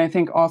 And I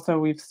think also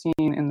we've seen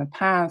in the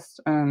past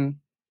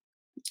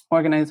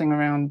organizing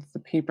around the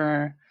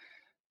paper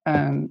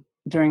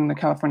during the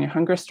California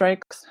hunger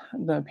strikes.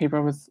 The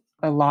paper was,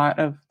 a lot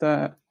of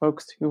the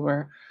folks who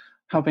were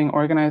helping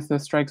organize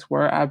those strikes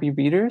were Abby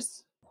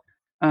readers,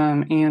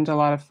 and a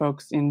lot of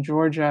folks in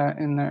Georgia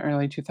in the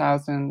early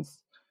 2000s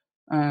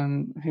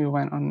who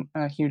went on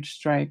a huge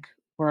strike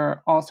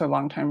were also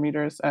longtime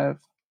readers of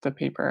the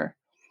paper.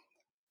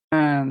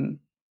 So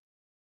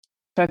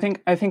I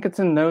think it's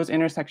in those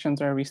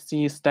intersections where we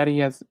see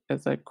study as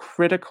a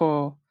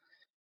critical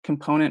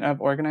component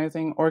of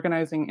organizing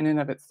in and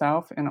of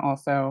itself, and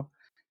also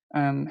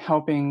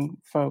helping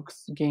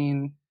folks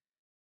gain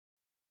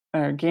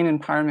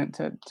empowerment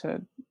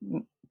to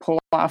pull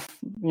off,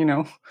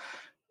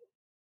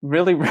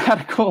 really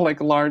radical, like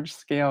large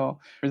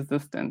scale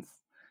resistance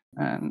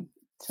to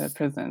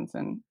prisons,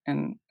 and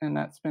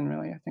that's been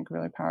really, I think, a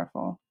really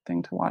powerful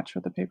thing to watch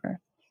with the paper,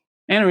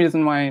 and a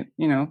reason why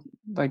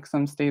like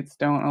some states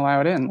don't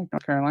allow it in, like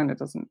North Carolina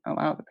doesn't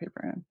allow the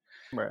paper in.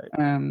 Right.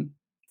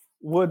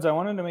 Woods, I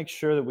wanted to make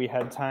sure that we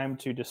had time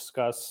to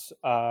discuss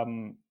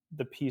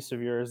the piece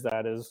of yours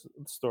that is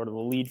sort of the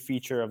lead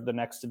feature of the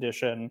next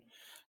edition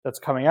that's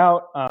coming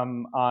out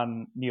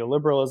on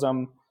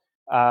neoliberalism.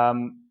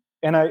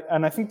 And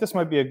I think this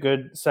might be a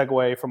good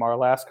segue from our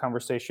last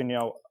conversation.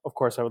 Of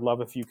course, I would love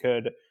if you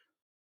could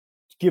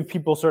give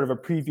people sort of a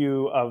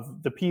preview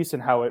of the piece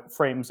and how it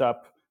frames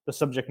up the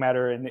subject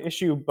matter and the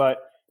issue. But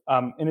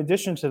in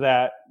addition to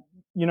that,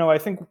 I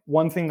think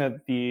one thing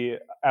that the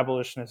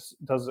Abolitionist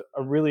does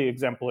a really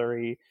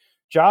exemplary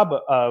job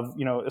of,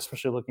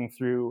 especially looking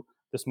through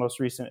this most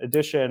recent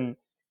edition,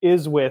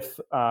 is with,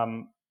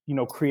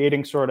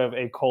 creating sort of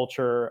a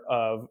culture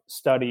of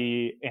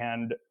study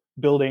and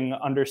building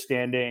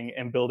understanding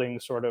and building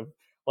sort of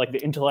like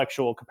the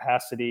intellectual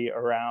capacity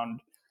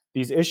around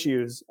these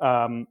issues.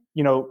 A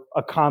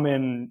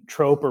common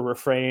trope or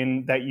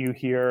refrain that you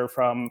hear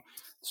from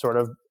sort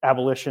of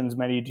abolition's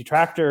many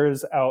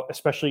detractors out,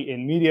 especially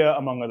in media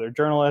among other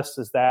journalists,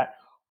 is that,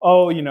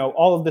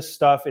 all of this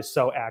stuff is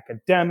so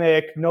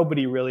academic,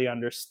 nobody really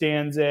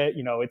understands it,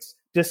 it's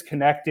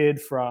disconnected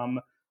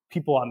from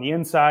people on the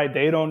inside,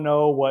 they don't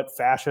know what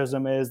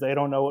fascism is, they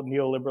don't know what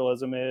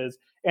neoliberalism is,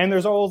 and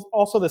there's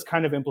also this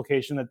kind of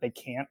implication that they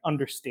can't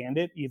understand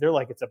it either,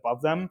 like it's above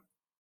them.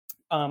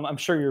 I'm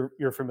sure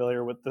you're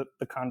familiar with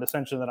the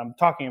condescension that I'm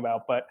talking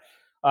about, but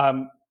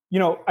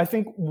I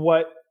think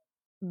what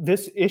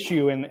this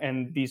issue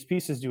and these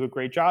pieces do a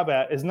great job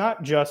at is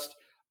not just,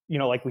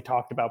 like we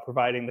talked about,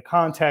 providing the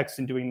context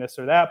and doing this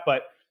or that,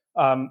 but,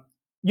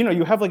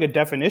 you have like a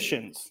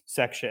definitions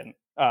section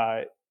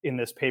in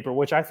this paper,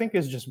 which I think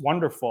is just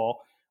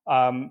wonderful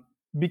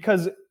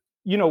because,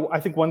 I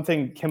think one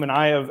thing Kim and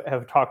I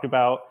have talked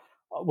about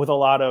with a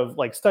lot of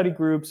like study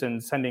groups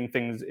and sending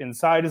things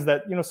inside is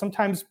that,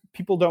 sometimes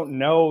people don't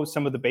know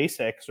some of the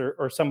basics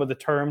or some of the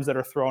terms that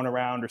are thrown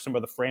around or some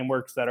of the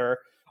frameworks that are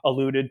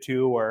alluded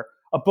to, or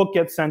a book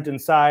gets sent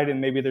inside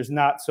and maybe there's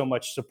not so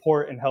much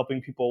support in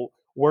helping people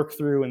work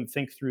through and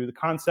think through the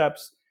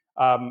concepts.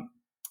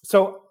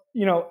 So,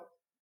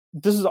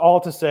 this is all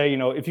to say,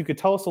 if you could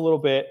tell us a little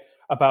bit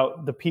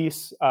about the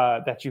piece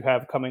that you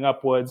have coming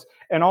up, Woods,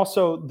 and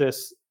also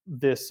this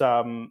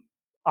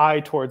eye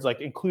towards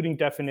like including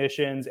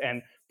definitions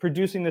and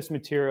producing this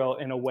material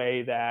in a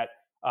way that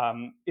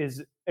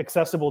is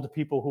accessible to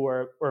people who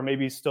are or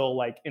maybe still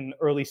like in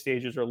early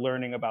stages or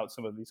learning about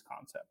some of these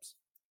concepts.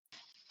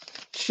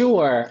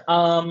 Sure.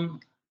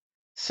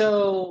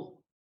 So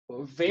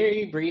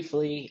very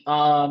briefly,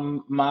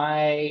 the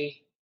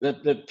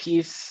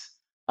piece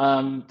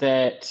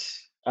that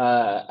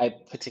I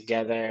put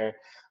together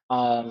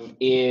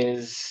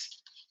is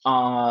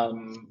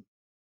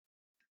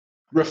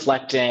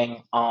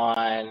reflecting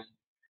on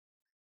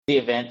the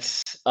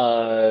events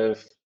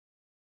of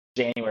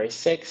January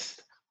 6th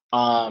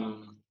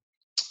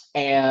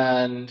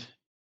and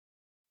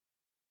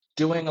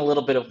doing a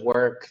little bit of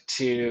work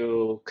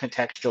to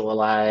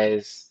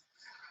contextualize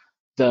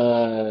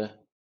the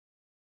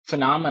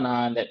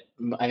phenomenon that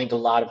I think a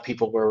lot of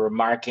people were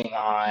remarking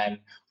on,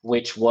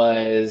 which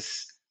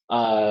was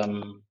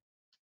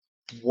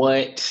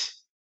what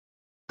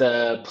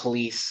the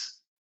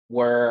police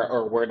were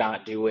or were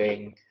not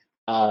doing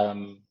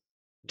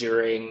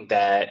during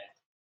that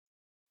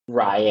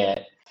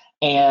riot,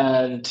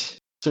 and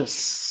sort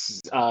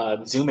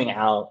of zooming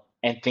out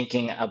and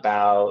thinking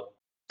about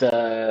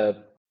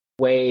the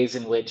ways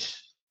in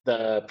which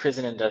the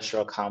prison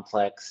industrial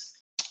complex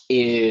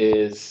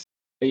is,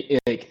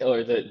 or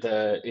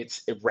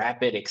its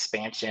rapid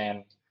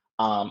expansion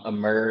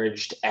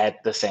emerged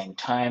at the same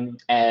time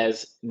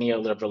as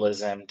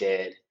neoliberalism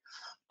did,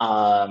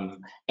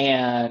 and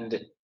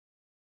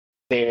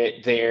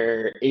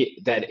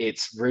that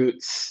its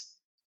roots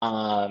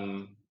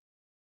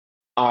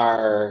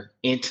are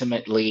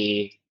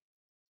intimately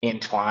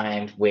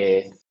entwined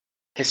with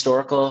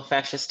historical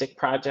fascistic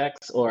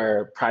projects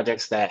or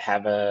projects that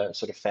have a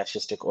sort of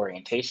fascistic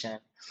orientation,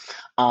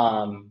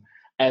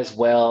 as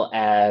well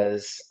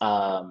as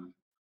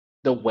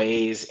the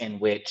ways in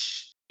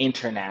which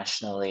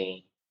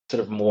internationally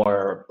sort of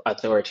more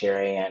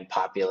authoritarian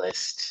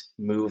populist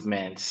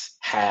movements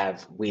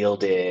have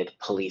wielded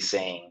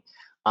policing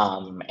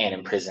and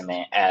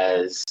imprisonment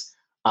as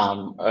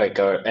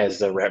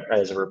as a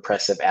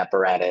repressive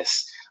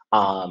apparatus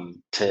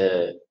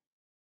to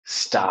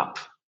stop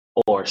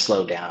or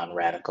slow down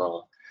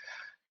radical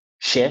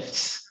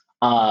shifts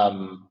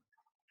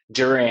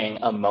during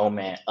a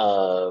moment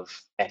of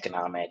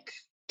economic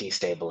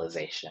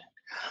destabilization.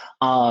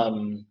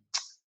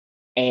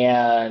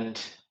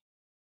 And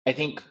I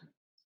think,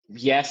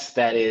 yes,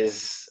 that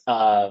is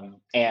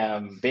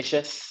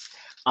ambitious.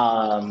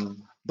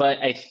 But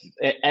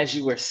as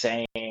you were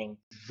saying,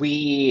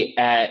 we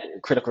at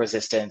Critical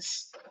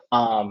Resistance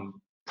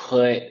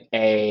put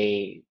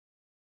a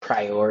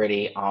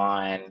priority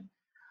on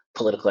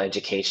political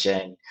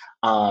education.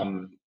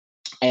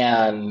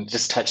 And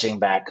just touching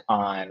back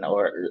on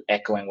or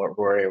echoing what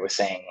Rory was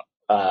saying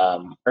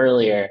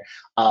earlier,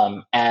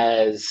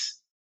 as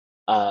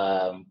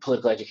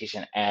political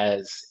education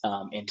as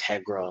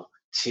integral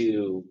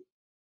to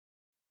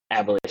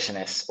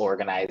abolitionist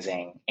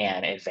organizing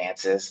and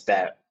advances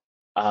that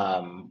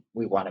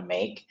we want to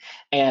make,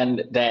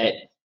 and that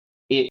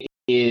it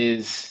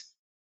is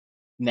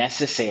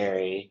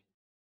necessary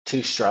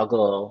to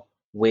struggle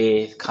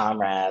with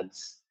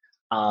comrades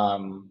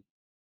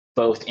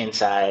both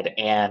inside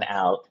and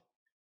out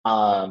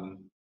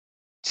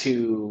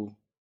to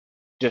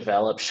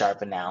develop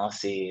sharp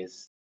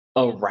analyses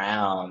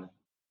around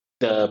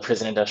the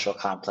prison industrial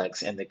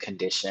complex and the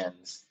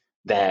conditions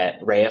that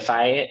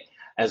reify it,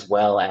 as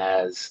well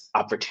as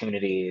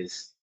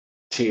opportunities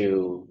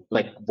to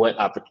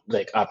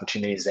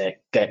opportunities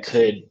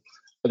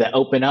that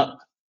open up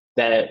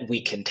that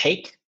we can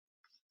take,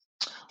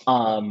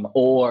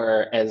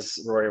 or as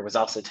Rory was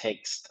also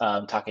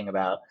talking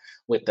about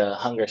with the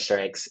hunger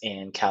strikes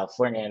in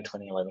California in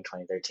 2011,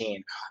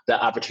 2013,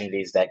 the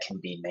opportunities that can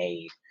be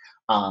made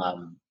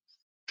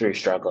through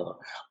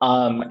struggle.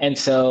 And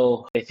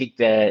so I think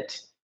that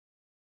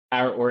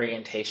our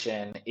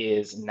orientation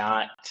is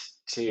not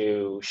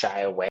to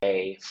shy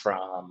away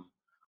from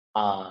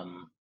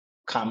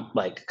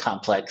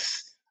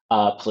complex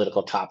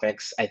political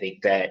topics. I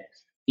think that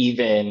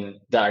even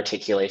the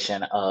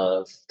articulation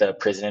of the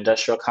prison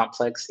industrial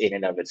complex in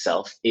and of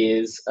itself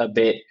is a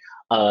bit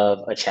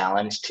of a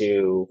challenge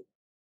to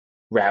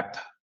wrap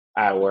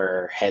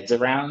our heads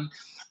around,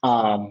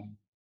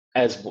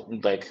 as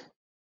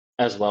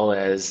well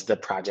as the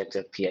project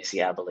of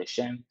PSC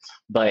abolition.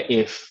 But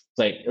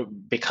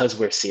because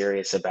we're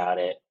serious about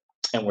it,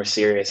 and we're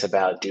serious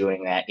about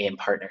doing that in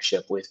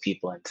partnership with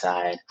people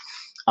inside,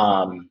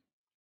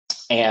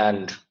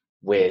 and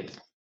with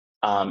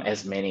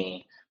as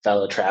many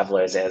fellow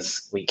travelers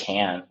as we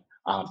can,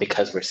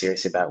 because we're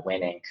serious about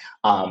winning,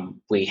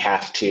 we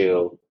have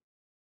to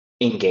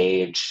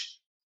engage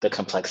the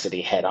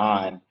complexity head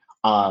on,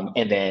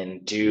 and then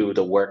do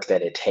the work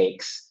that it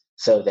takes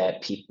so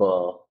that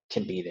people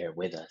can be there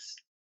with us.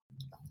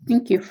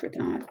 Thank you for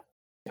that.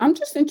 I'm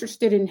just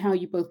interested in how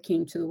you both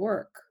came to the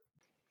work.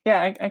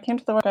 Yeah, I came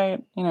to the work.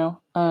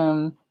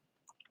 I'm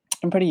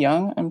pretty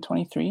young. I'm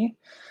 23,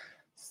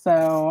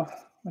 so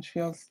which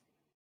feels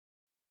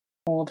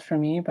old for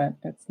me, but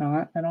it's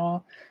not at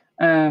all.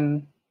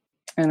 And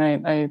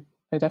I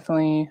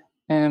definitely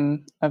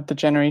am of the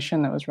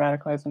generation that was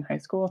radicalized in high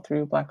school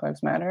through Black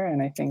Lives Matter,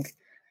 and I think,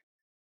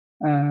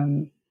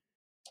 when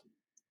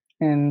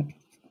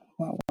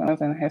I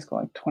was in high school,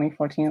 like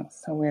 2014,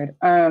 it's so weird.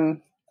 I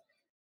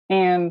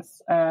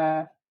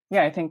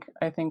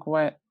think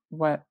what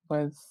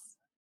was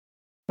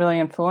really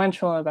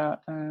influential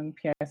about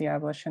PIC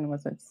abolition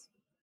was its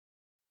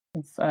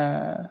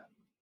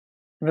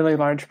really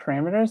large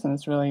parameters, and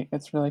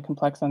it's really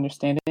complex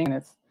understanding,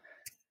 and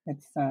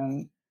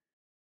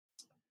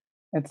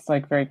it's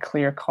like very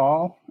clear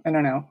call. I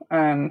don't know,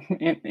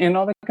 in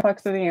all the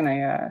complexity, and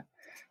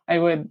I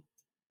would,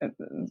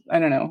 I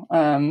don't know,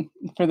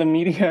 for the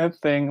media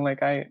thing,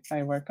 like I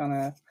worked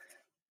on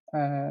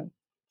a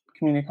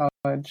community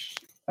college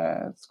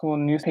school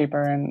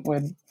newspaper, and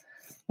would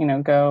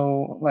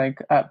go like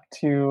up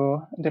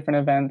to different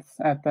events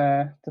at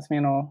the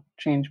Dismantle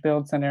Change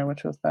Build Center,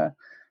 which was the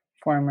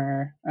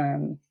former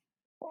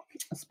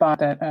spot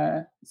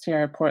that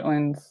Sierra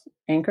Portland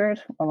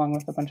anchored, along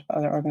with a bunch of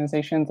other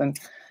organizations,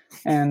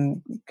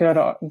 and go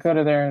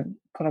to their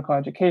political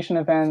education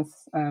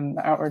events,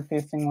 the outward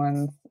facing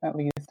ones at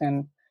least,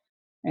 and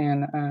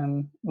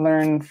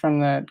learn from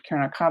the Care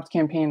Not Cops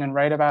campaign and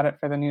write about it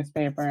for the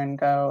newspaper, and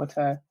go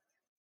to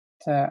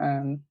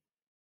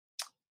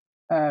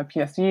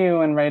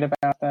PSU and write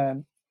about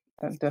the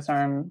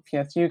Disarm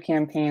PSU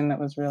campaign that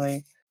was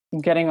really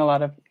getting a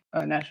lot of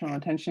national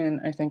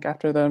attention, I think,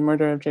 after the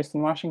murder of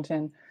Jason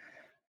Washington.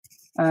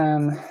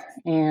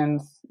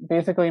 And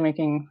basically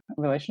making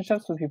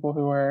relationships with people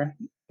who were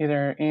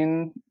either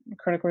in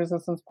critical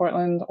resistance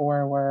Portland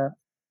or were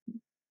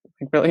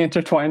really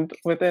intertwined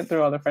with it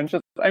through all the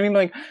friendships. I mean,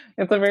 like,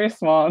 it's a very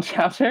small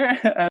chapter,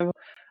 as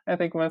I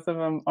think most of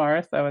them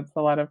are. So it's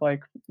a lot of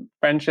like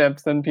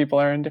friendships, and people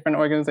are in different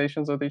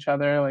organizations with each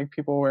other. Like,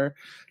 people were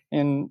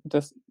in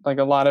just like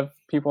a lot of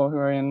people who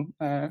are in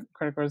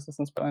critical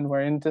resistance Portland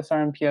were in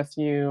Disarm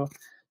PSU.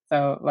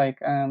 So like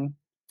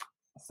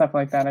stuff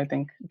like that. I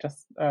think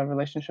just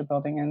relationship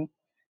building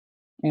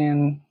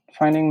and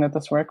finding that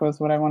this work was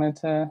what I wanted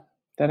to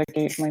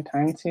dedicate my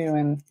time to,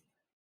 and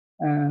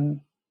to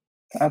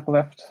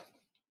uplift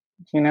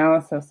the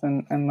analysis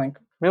and like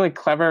really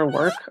clever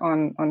work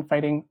on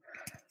fighting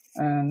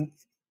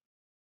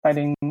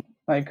fighting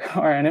like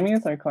our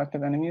enemies, our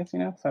collective enemies, you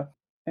know. So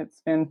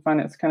it's been fun.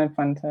 It's kind of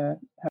fun to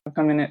have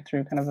come in it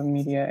through kind of a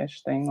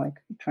media-ish thing, like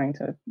trying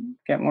to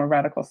get more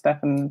radical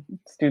stuff in the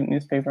student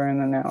newspaper, and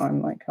then now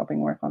I'm like helping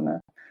work on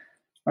the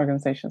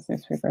organization's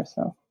newspaper.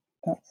 So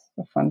that's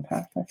a fun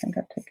path I think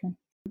I've taken.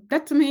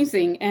 That's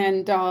amazing.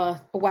 And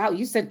wow,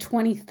 you said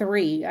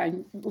 23.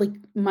 I'm like,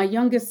 my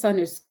youngest son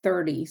is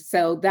 30.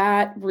 So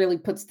that really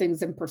puts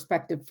things in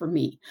perspective for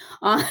me.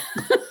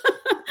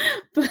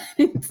 But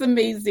it's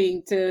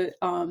amazing to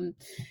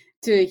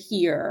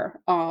hear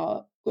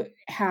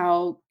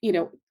how, you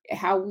know,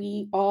 how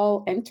we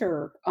all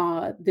enter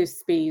this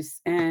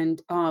space,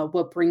 and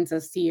what brings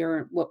us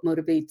here, what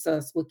motivates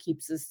us, what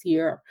keeps us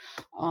here,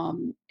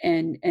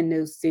 and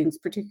those things,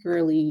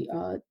 particularly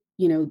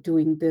you know,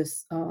 doing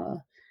this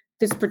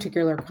this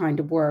particular kind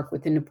of work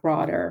within a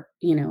broader,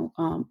 you know,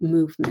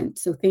 movement.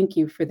 So thank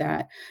you for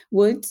that.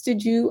 Woods,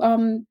 did you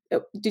want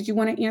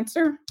to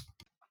answer?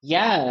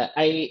 Yeah,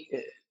 I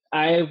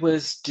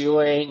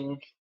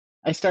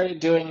started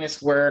doing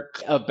this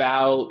work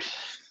about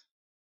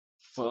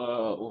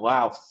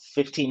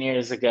 15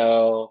 years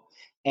ago,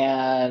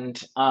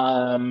 and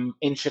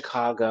in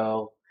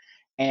Chicago.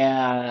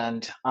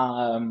 And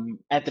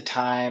at the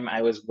time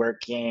I was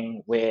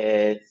working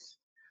with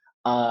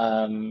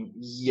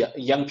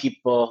young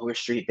people who were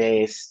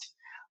street-based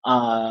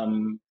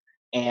and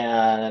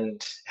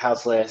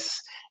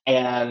houseless,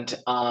 and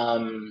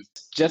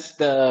just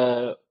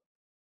the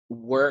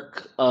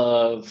work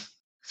of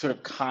sort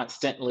of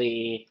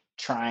constantly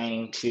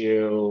trying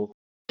to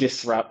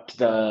disrupt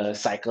the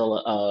cycle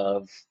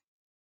of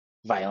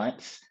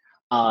violence,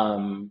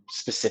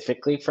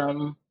 specifically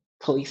from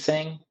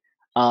policing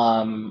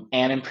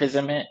and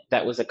imprisonment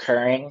that was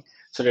occurring,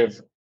 sort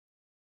of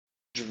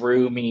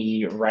drew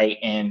me right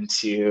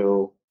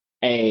into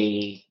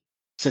a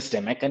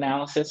systemic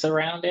analysis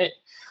around it.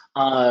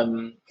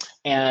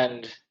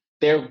 And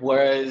there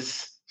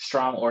was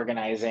strong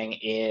organizing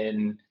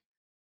in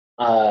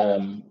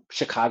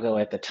Chicago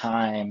at the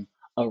time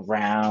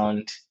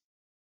around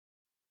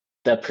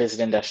the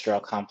prison industrial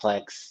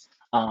complex.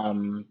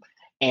 And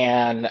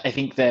I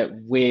think that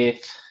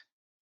with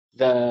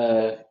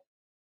I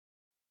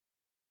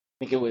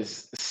think it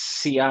was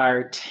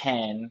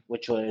CR10,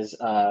 which was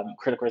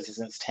Critical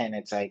Resistance 10.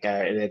 It's like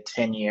a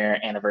 10-year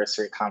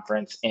anniversary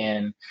conference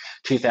in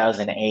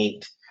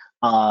 2008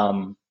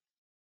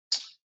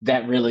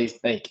 that really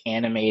like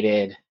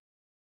animated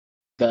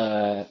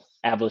the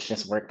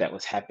abolitionist work that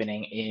was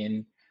happening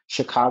in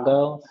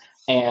Chicago,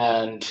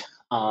 and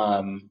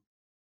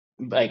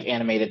like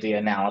animated the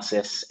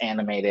analysis,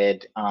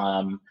 animated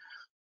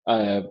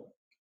the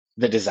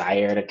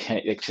desire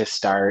to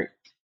start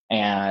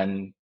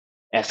and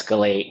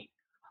escalate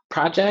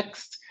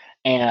projects.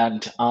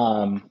 And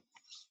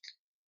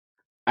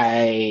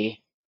I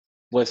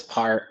was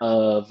part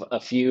of a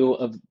few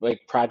of like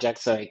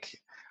projects like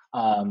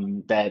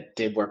that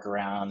did work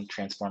around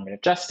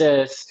transformative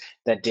justice,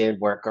 that did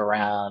work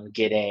around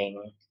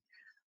getting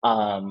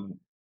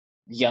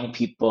young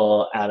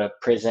people out of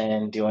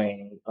prison,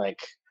 doing like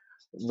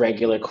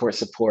regular court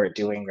support,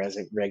 doing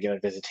regular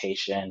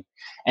visitation.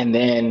 And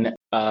then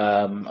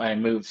I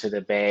moved to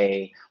the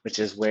Bay, which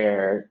is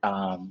where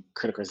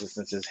Critical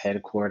Resistance is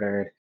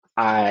headquartered.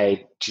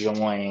 I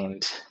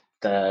joined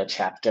the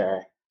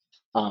chapter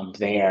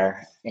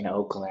there in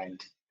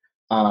Oakland,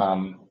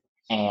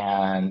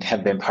 and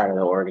have been part of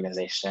the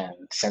organization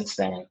since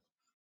then.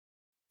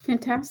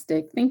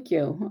 Fantastic. Thank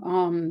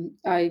you.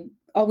 I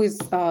always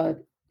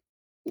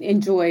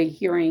enjoy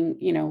hearing,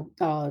 you know,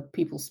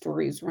 people's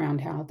stories around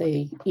how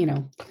they, you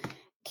know,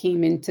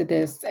 came into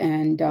this,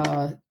 and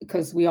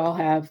because we all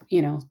have,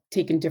 you know,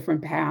 taken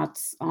different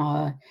paths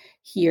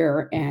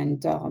here,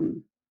 and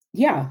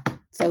yeah,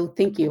 so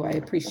thank you. I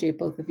appreciate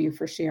both of you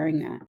for sharing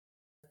that.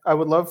 I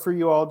would love for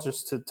you all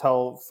just to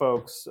tell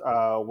folks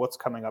what's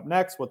coming up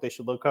next, what they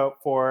should look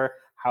out for,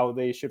 how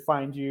they should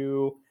find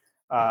you.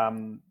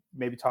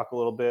 Maybe talk a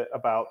little bit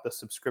about the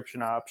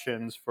subscription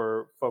options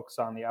for folks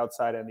on the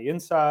outside and the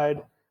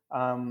inside.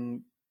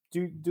 Do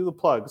the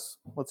plugs.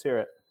 Let's hear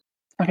it.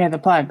 Okay, the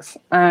plugs.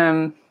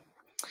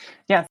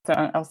 Yeah, so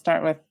I'll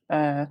start with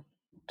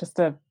just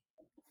a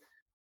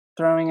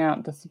throwing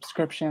out the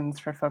subscriptions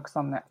for folks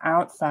on the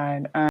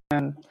outside.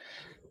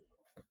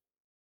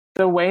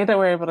 The way that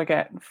we're able to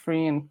get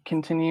free and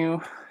continue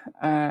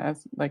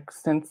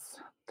since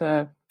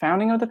the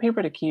founding of the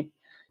paper to keep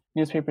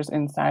newspapers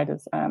inside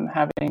is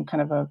having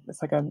kind of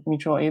it's like a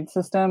mutual aid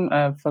system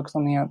of folks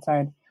on the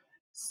outside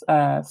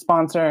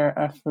sponsor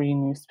a free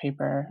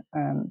newspaper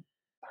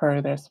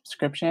per their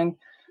subscription.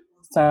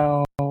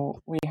 So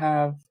we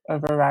have a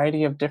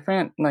variety of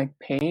different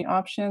pay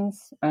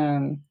options.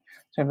 So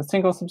we have a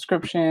single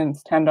subscription,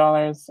 it's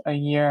 $10 a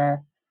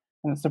year,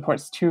 and it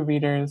supports 2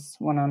 readers,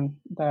 one on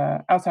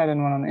the outside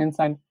and one on the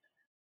inside.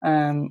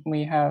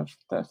 We have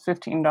the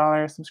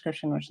 $15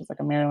 subscription, which is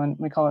like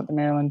we call it the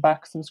Marilyn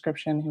Buck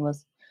subscription, who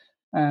was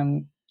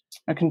a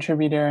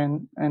contributor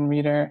and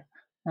reader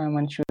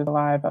when she was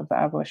alive of The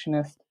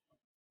Abolitionist,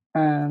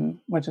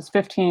 which is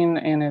 $15,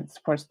 and it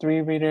supports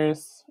 3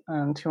 readers,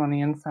 2 on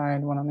the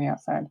inside, 1 on the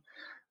outside.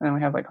 And then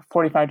we have like a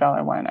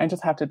 $45 one. I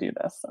just have to do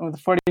this. With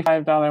the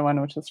 $45 one,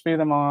 which is free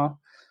them all,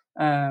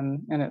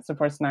 and it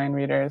supports 9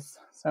 readers,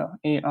 so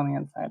 8 on the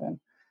inside and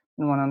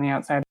 1 on the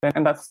outside.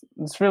 And that's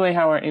really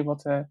how we're able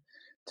to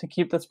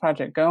keep this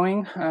project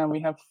going.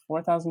 We have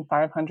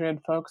 4,500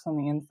 folks on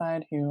the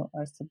inside who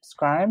are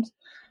subscribed,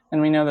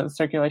 and we know that the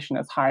circulation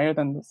is higher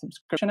than the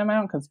subscription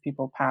amount because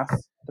people pass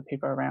the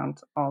paper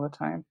around all the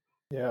time.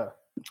 Yeah.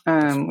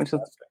 Which is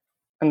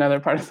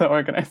another part of the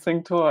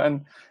organizing tool,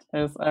 and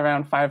there's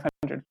around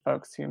 500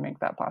 folks who make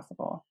that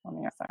possible on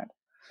the outside.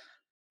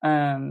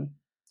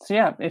 So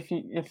yeah,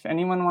 if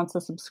anyone wants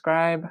to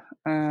subscribe,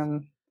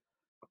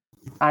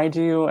 I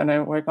do, and I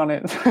work on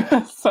it.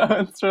 So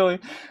it's really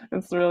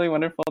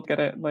wonderful to get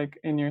it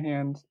in your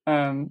hand.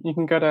 You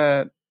can go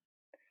to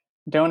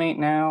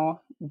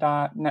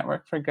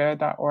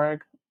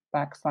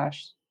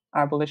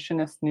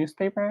donatenow.networkforgood.org/abolitionist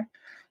newspaper,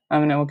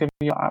 and it will give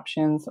you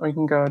options. Or you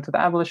can go to The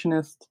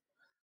Abolitionist.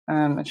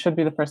 It should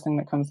be the first thing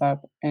that comes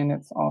up, and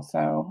it's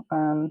also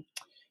on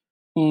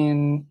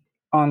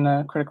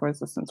the Critical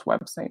Resistance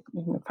website.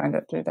 You can find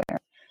it through there.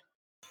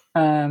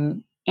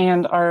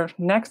 And our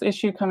next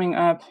issue coming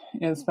up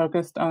is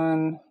focused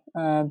on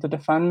the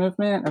defund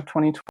movement of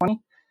 2020.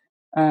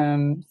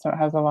 So it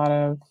has a lot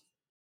of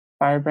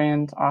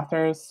firebrand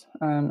authors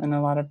and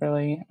a lot of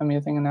really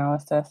amazing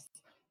analysis.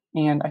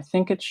 And I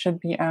think it should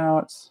be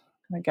out.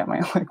 I'm gonna get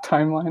my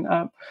timeline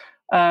up.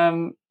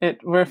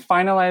 We're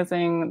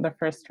finalizing the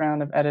first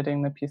round of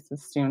editing the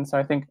pieces soon, so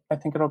I think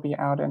it'll be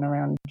out in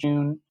around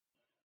June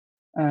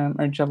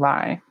or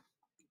July.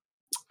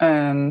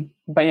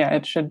 But yeah,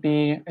 it should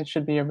be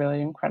a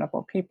really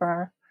incredible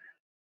paper.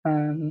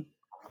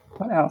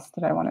 What else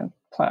did I want to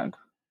plug?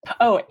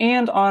 Oh,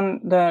 and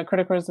on the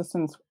Critical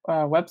Resistance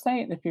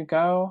website, if you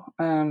go,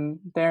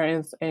 there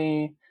is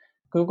a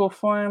Google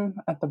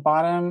form at the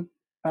bottom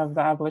of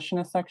the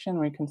Abolitionist section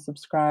where you can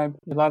subscribe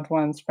your loved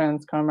ones,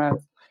 friends,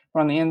 comrades,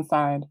 or on the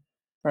inside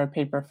for a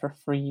paper for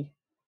free.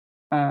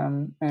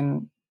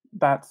 And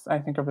that's, I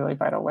think, a really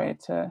vital way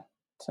to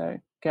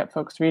get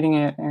folks reading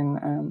it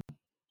and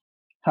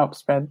help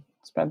spread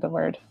the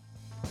word.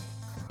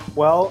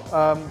 Well,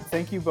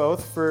 thank you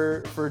both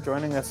for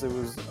joining us. It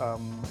was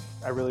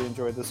I really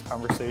enjoyed this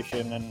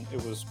conversation, and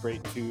it was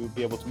great to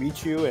be able to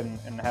meet you and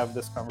have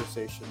this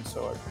conversation.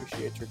 So I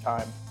appreciate your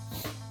time.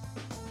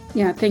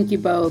 Yeah, thank you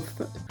both.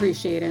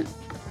 Appreciate it.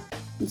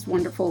 It's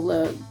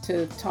wonderful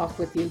to talk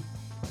with you.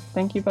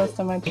 Thank you both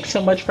so much. Thanks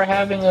so much for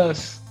having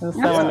us. It was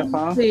so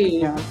wonderful.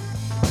 Yeah.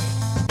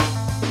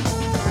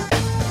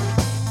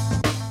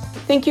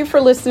 Thank you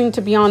for listening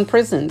to Beyond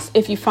Prisons.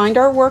 If you find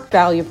our work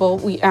valuable,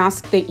 we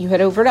ask that you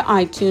head over to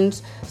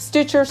iTunes,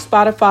 Stitcher,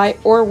 Spotify,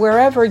 or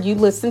wherever you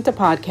listen to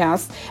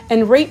podcasts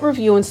and rate,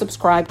 review, and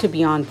subscribe to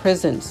Beyond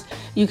Prisons.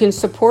 You can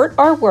support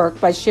our work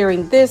by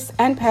sharing this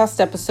and past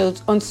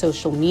episodes on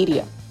social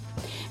media.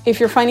 If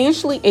you're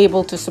financially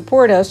able to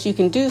support us, you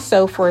can do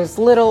so for as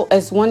little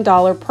as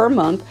 $1 per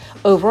month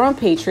over on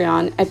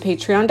Patreon at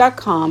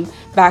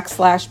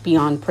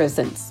patreon.com/Beyond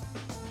Prisons.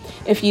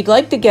 If you'd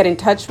like to get in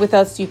touch with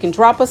us, you can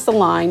drop us a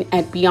line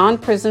at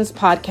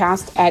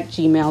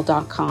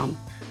beyondprisonspodcast@gmail.com.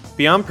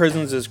 Beyond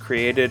Prisons is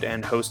created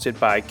and hosted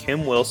by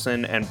Kim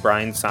Wilson and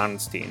Brian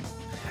Sonnenstein.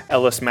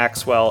 Ellis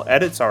Maxwell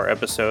edits our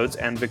episodes,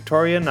 and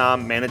Victoria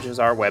Nam manages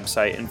our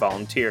website and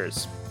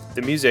volunteers.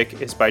 The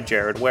music is by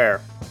Jared Ware.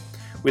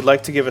 We'd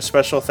like to give a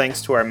special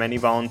thanks to our many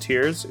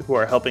volunteers who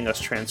are helping us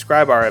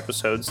transcribe our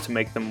episodes to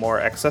make them more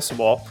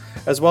accessible,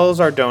 as well as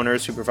our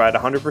donors who provide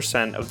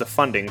 100% of the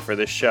funding for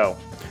this show.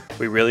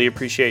 We really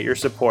appreciate your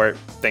support.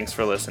 Thanks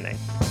for listening.